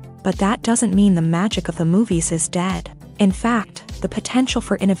fingertips. But that doesn't mean the magic of the movies is dead. In fact, the potential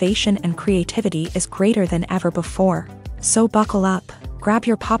for innovation and creativity is greater than ever before. So buckle up, grab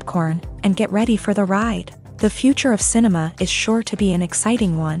your popcorn, and get ready for the ride. The future of cinema is sure to be an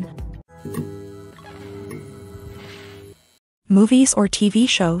exciting one. Movies or TV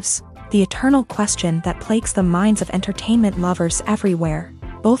shows? The eternal question that plagues the minds of entertainment lovers everywhere.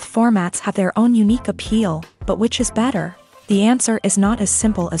 Both formats have their own unique appeal, but which is better? The answer is not as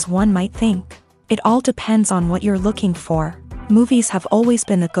simple as one might think. It all depends on what you're looking for. Movies have always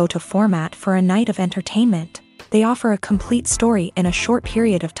been the go-to format for a night of entertainment. They offer a complete story in a short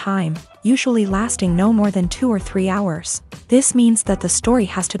period of time, usually lasting no more than 2 or 3 hours. This means that the story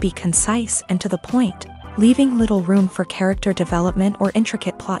has to be concise and to the point, leaving little room for character development or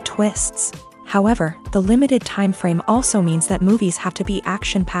intricate plot twists. However, the limited time frame also means that movies have to be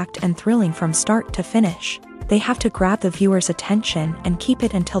action-packed and thrilling from start to finish. They have to grab the viewer's attention and keep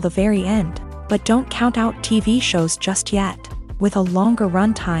it until the very end. But don't count out TV shows just yet. With a longer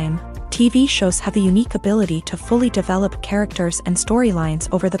runtime, TV shows have the unique ability to fully develop characters and storylines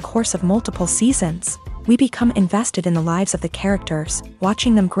over the course of multiple seasons. We become invested in the lives of the characters,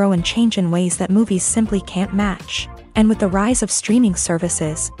 watching them grow and change in ways that movies simply can't match. And with the rise of streaming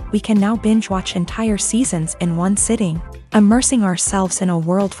services, we can now binge-watch entire seasons in one sitting, immersing ourselves in a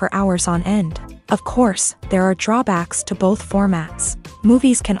world for hours on end. Of course, there are drawbacks to both formats.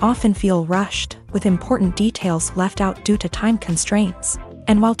 Movies can often feel rushed, with important details left out due to time constraints.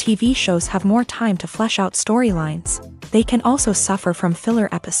 And while TV shows have more time to flesh out storylines, they can also suffer from filler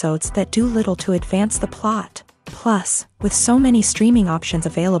episodes that do little to advance the plot. Plus, with so many streaming options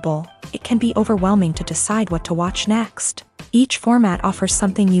available, it can be overwhelming to decide what to watch next. Each format offers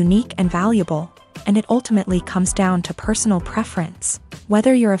something unique and valuable, and it ultimately comes down to personal preference.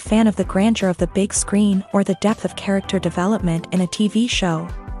 Whether you're a fan of the grandeur of the big screen or the depth of character development in a TV show,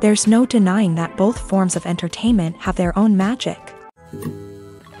 there's no denying that both forms of entertainment have their own magic.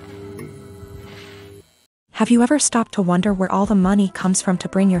 Have you ever stopped to wonder where all the money comes from to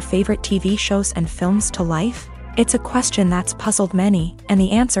bring your favorite TV shows and films to life? It's a question that's puzzled many, and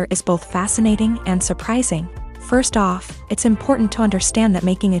the answer is both fascinating and surprising. First off, it's important to understand that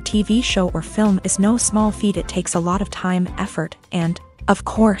making a TV show or film is no small feat. It takes a lot of time, effort, and, of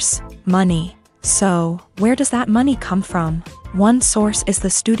course, money. So, where does that money come from? One source is the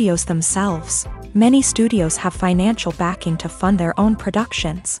studios themselves. Many studios have financial backing to fund their own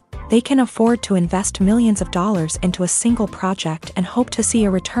productions. They can afford to invest millions of dollars into a single project and hope to see a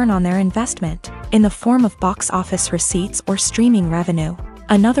return on their investment, in the form of box office receipts or streaming revenue.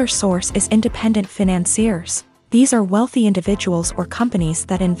 Another source is independent financiers. These are wealthy individuals or companies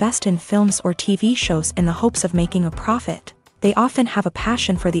that invest in films or TV shows in the hopes of making a profit. They often have a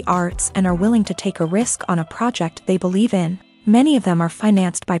passion for the arts and are willing to take a risk on a project they believe in. Many of them are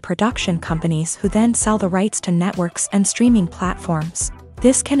financed by production companies who then sell the rights to networks and streaming platforms.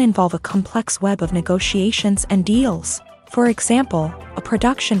 This can involve a complex web of negotiations and deals. For example, a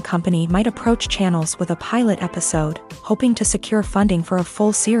production company might approach channels with a pilot episode, hoping to secure funding for a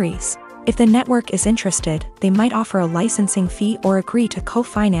full series. If the network is interested, they might offer a licensing fee or agree to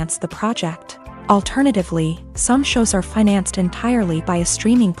co-finance the project. Alternatively, some shows are financed entirely by a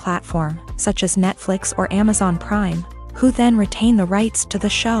streaming platform, such as Netflix or Amazon Prime, who then retain the rights to the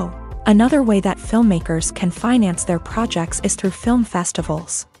show. Another way that filmmakers can finance their projects is through film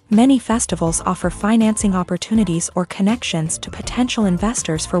festivals. Many festivals offer financing opportunities or connections to potential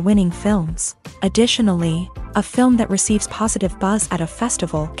investors for winning films. Additionally, a film that receives positive buzz at a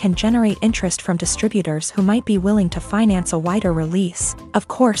festival can generate interest from distributors who might be willing to finance a wider release. Of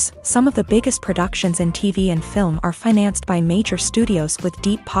course, some of the biggest productions in TV and film are financed by major studios with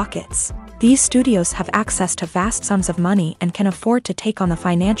deep pockets. These studios have access to vast sums of money and can afford to take on the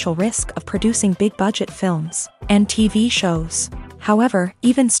financial risk of producing big-budget films and TV shows. However,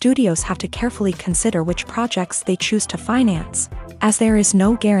 even studios have to carefully consider which projects they choose to finance, as there is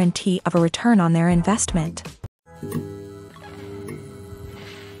no guarantee of a return on their investment.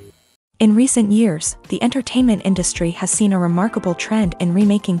 In recent years, the entertainment industry has seen a remarkable trend in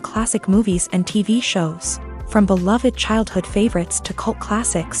remaking classic movies and TV shows. From beloved childhood favorites to cult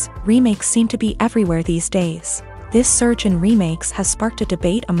classics, remakes seem to be everywhere these days. This surge in remakes has sparked a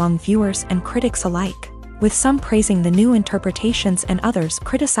debate among viewers and critics alike, with some praising the new interpretations and others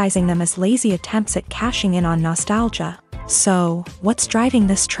criticizing them as lazy attempts at cashing in on nostalgia. So, what's driving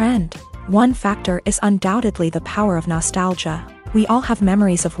this trend? One factor is undoubtedly the power of nostalgia. We all have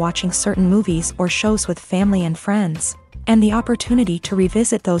memories of watching certain movies or shows with family and friends, and the opportunity to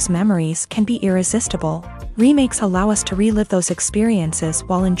revisit those memories can be irresistible. Remakes allow us to relive those experiences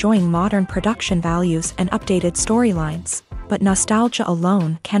while enjoying modern production values and updated storylines. But nostalgia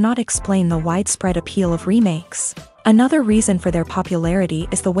alone cannot explain the widespread appeal of remakes. Another reason for their popularity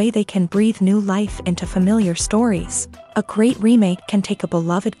is the way they can breathe new life into familiar stories. A great remake can take a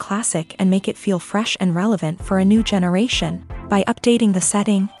beloved classic and make it feel fresh and relevant for a new generation. By updating the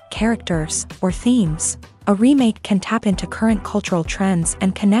setting, characters, or themes, a remake can tap into current cultural trends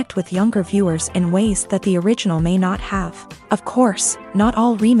and connect with younger viewers in ways that the original may not have. Of course, not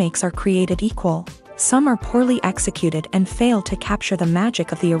all remakes are created equal. Some are poorly executed and fail to capture the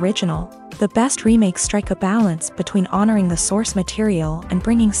magic of the original. The best remakes strike a balance between honoring the source material and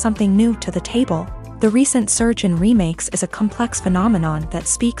bringing something new to the table. The recent surge in remakes is a complex phenomenon that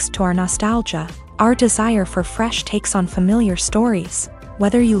speaks to our nostalgia, our desire for fresh takes on familiar stories.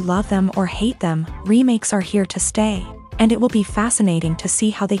 Whether you love them or hate them, remakes are here to stay, and it will be fascinating to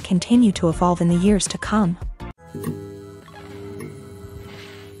see how they continue to evolve in the years to come.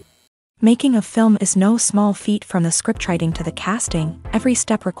 Making a film is no small feat. From the scriptwriting to the casting, every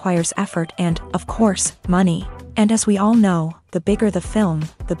step requires effort and, of course, money. And as we all know, the bigger the film,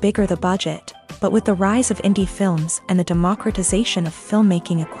 the bigger the budget. But with the rise of indie films and the democratization of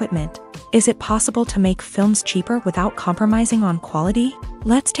filmmaking equipment, is it possible to make films cheaper without compromising on quality?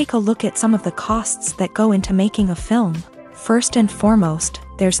 Let's take a look at some of the costs that go into making a film. First and foremost,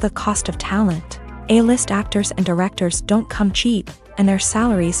 there's the cost of talent. A-list actors and directors don't come cheap, and their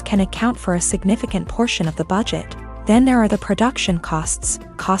salaries can account for a significant portion of the budget. Then there are the production costs,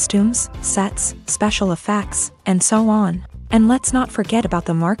 costumes, sets, special effects, and so on. And let's not forget about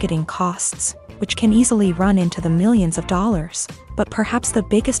the marketing costs, which can easily run into the millions of dollars. But perhaps the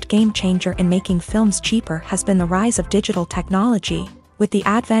biggest game changer in making films cheaper has been the rise of digital technology. With the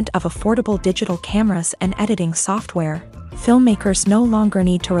advent of affordable digital cameras and editing software, filmmakers no longer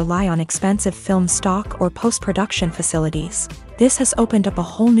need to rely on expensive film stock or post-production facilities. This has opened up a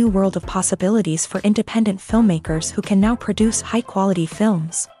whole new world of possibilities for independent filmmakers who can now produce high-quality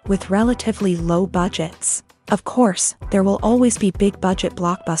films with relatively low budgets. Of course, there will always be big-budget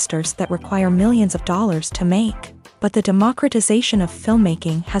blockbusters that require millions of dollars to make. But the democratization of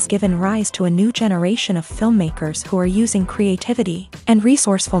filmmaking has given rise to a new generation of filmmakers who are using creativity and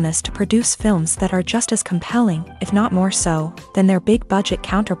resourcefulness to produce films that are just as compelling, if not more so, than their big-budget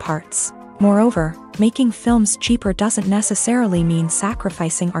counterparts. Moreover, making films cheaper doesn't necessarily mean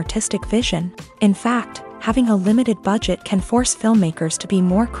sacrificing artistic vision. In fact, having a limited budget can force filmmakers to be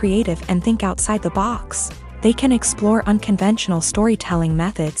more creative and think outside the box. They can explore unconventional storytelling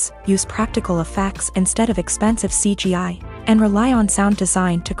methods, use practical effects instead of expensive CGI, and rely on sound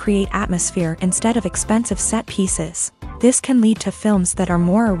design to create atmosphere instead of expensive set pieces. This can lead to films that are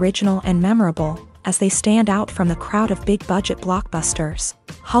more original and memorable, as they stand out from the crowd of big-budget blockbusters.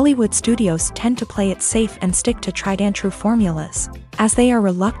 Hollywood studios tend to play it safe and stick to tried-and-true formulas, as they are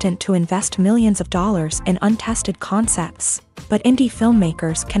reluctant to invest millions of dollars in untested concepts. But indie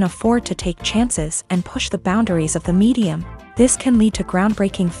filmmakers can afford to take chances and push the boundaries of the medium. This can lead to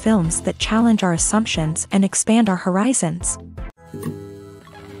groundbreaking films that challenge our assumptions and expand our horizons.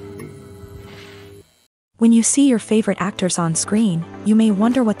 When you see your favorite actors on screen, you may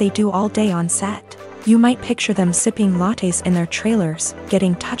wonder what they do all day on set. You might picture them sipping lattes in their trailers,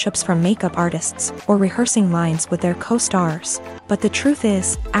 getting touch-ups from makeup artists, or rehearsing lines with their co-stars. But the truth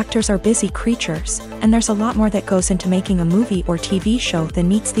is, actors are busy creatures, and there's a lot more that goes into making a movie or TV show than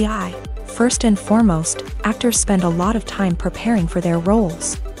meets the eye. First and foremost, actors spend a lot of time preparing for their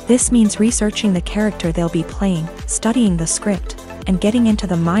roles. This means researching the character they'll be playing, studying the script, and getting into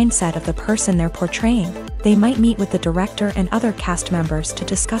the mindset of the person they're portraying. They might meet with the director and other cast members to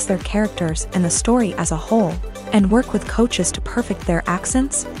discuss their characters and the story as a whole, and work with coaches to perfect their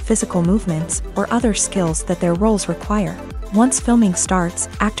accents, physical movements, or other skills that their roles require. Once filming starts,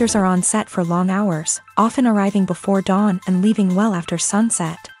 actors are on set for long hours, often arriving before dawn and leaving well after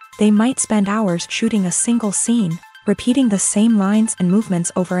sunset. They might spend hours shooting a single scene, repeating the same lines and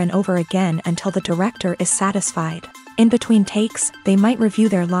movements over and over again until the director is satisfied. In between takes, they might review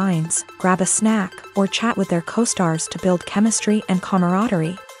their lines, grab a snack, or chat with their co-stars to build chemistry and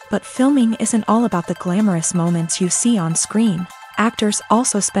camaraderie. But filming isn't all about the glamorous moments you see on screen. Actors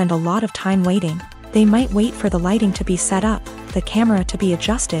also spend a lot of time waiting. They might wait for the lighting to be set up, the camera to be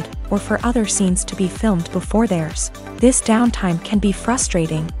adjusted, or for other scenes to be filmed before theirs. This downtime can be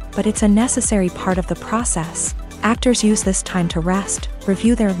frustrating, but it's a necessary part of the process. Actors use this time to rest,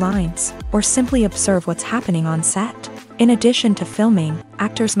 review their lines, or simply observe what's happening on set. In addition to filming,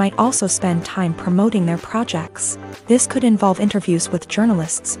 actors might also spend time promoting their projects. This could involve interviews with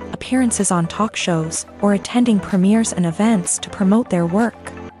journalists, appearances on talk shows, or attending premieres and events to promote their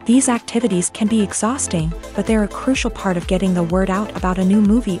work. These activities can be exhausting, but they're a crucial part of getting the word out about a new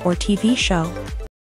movie or TV show.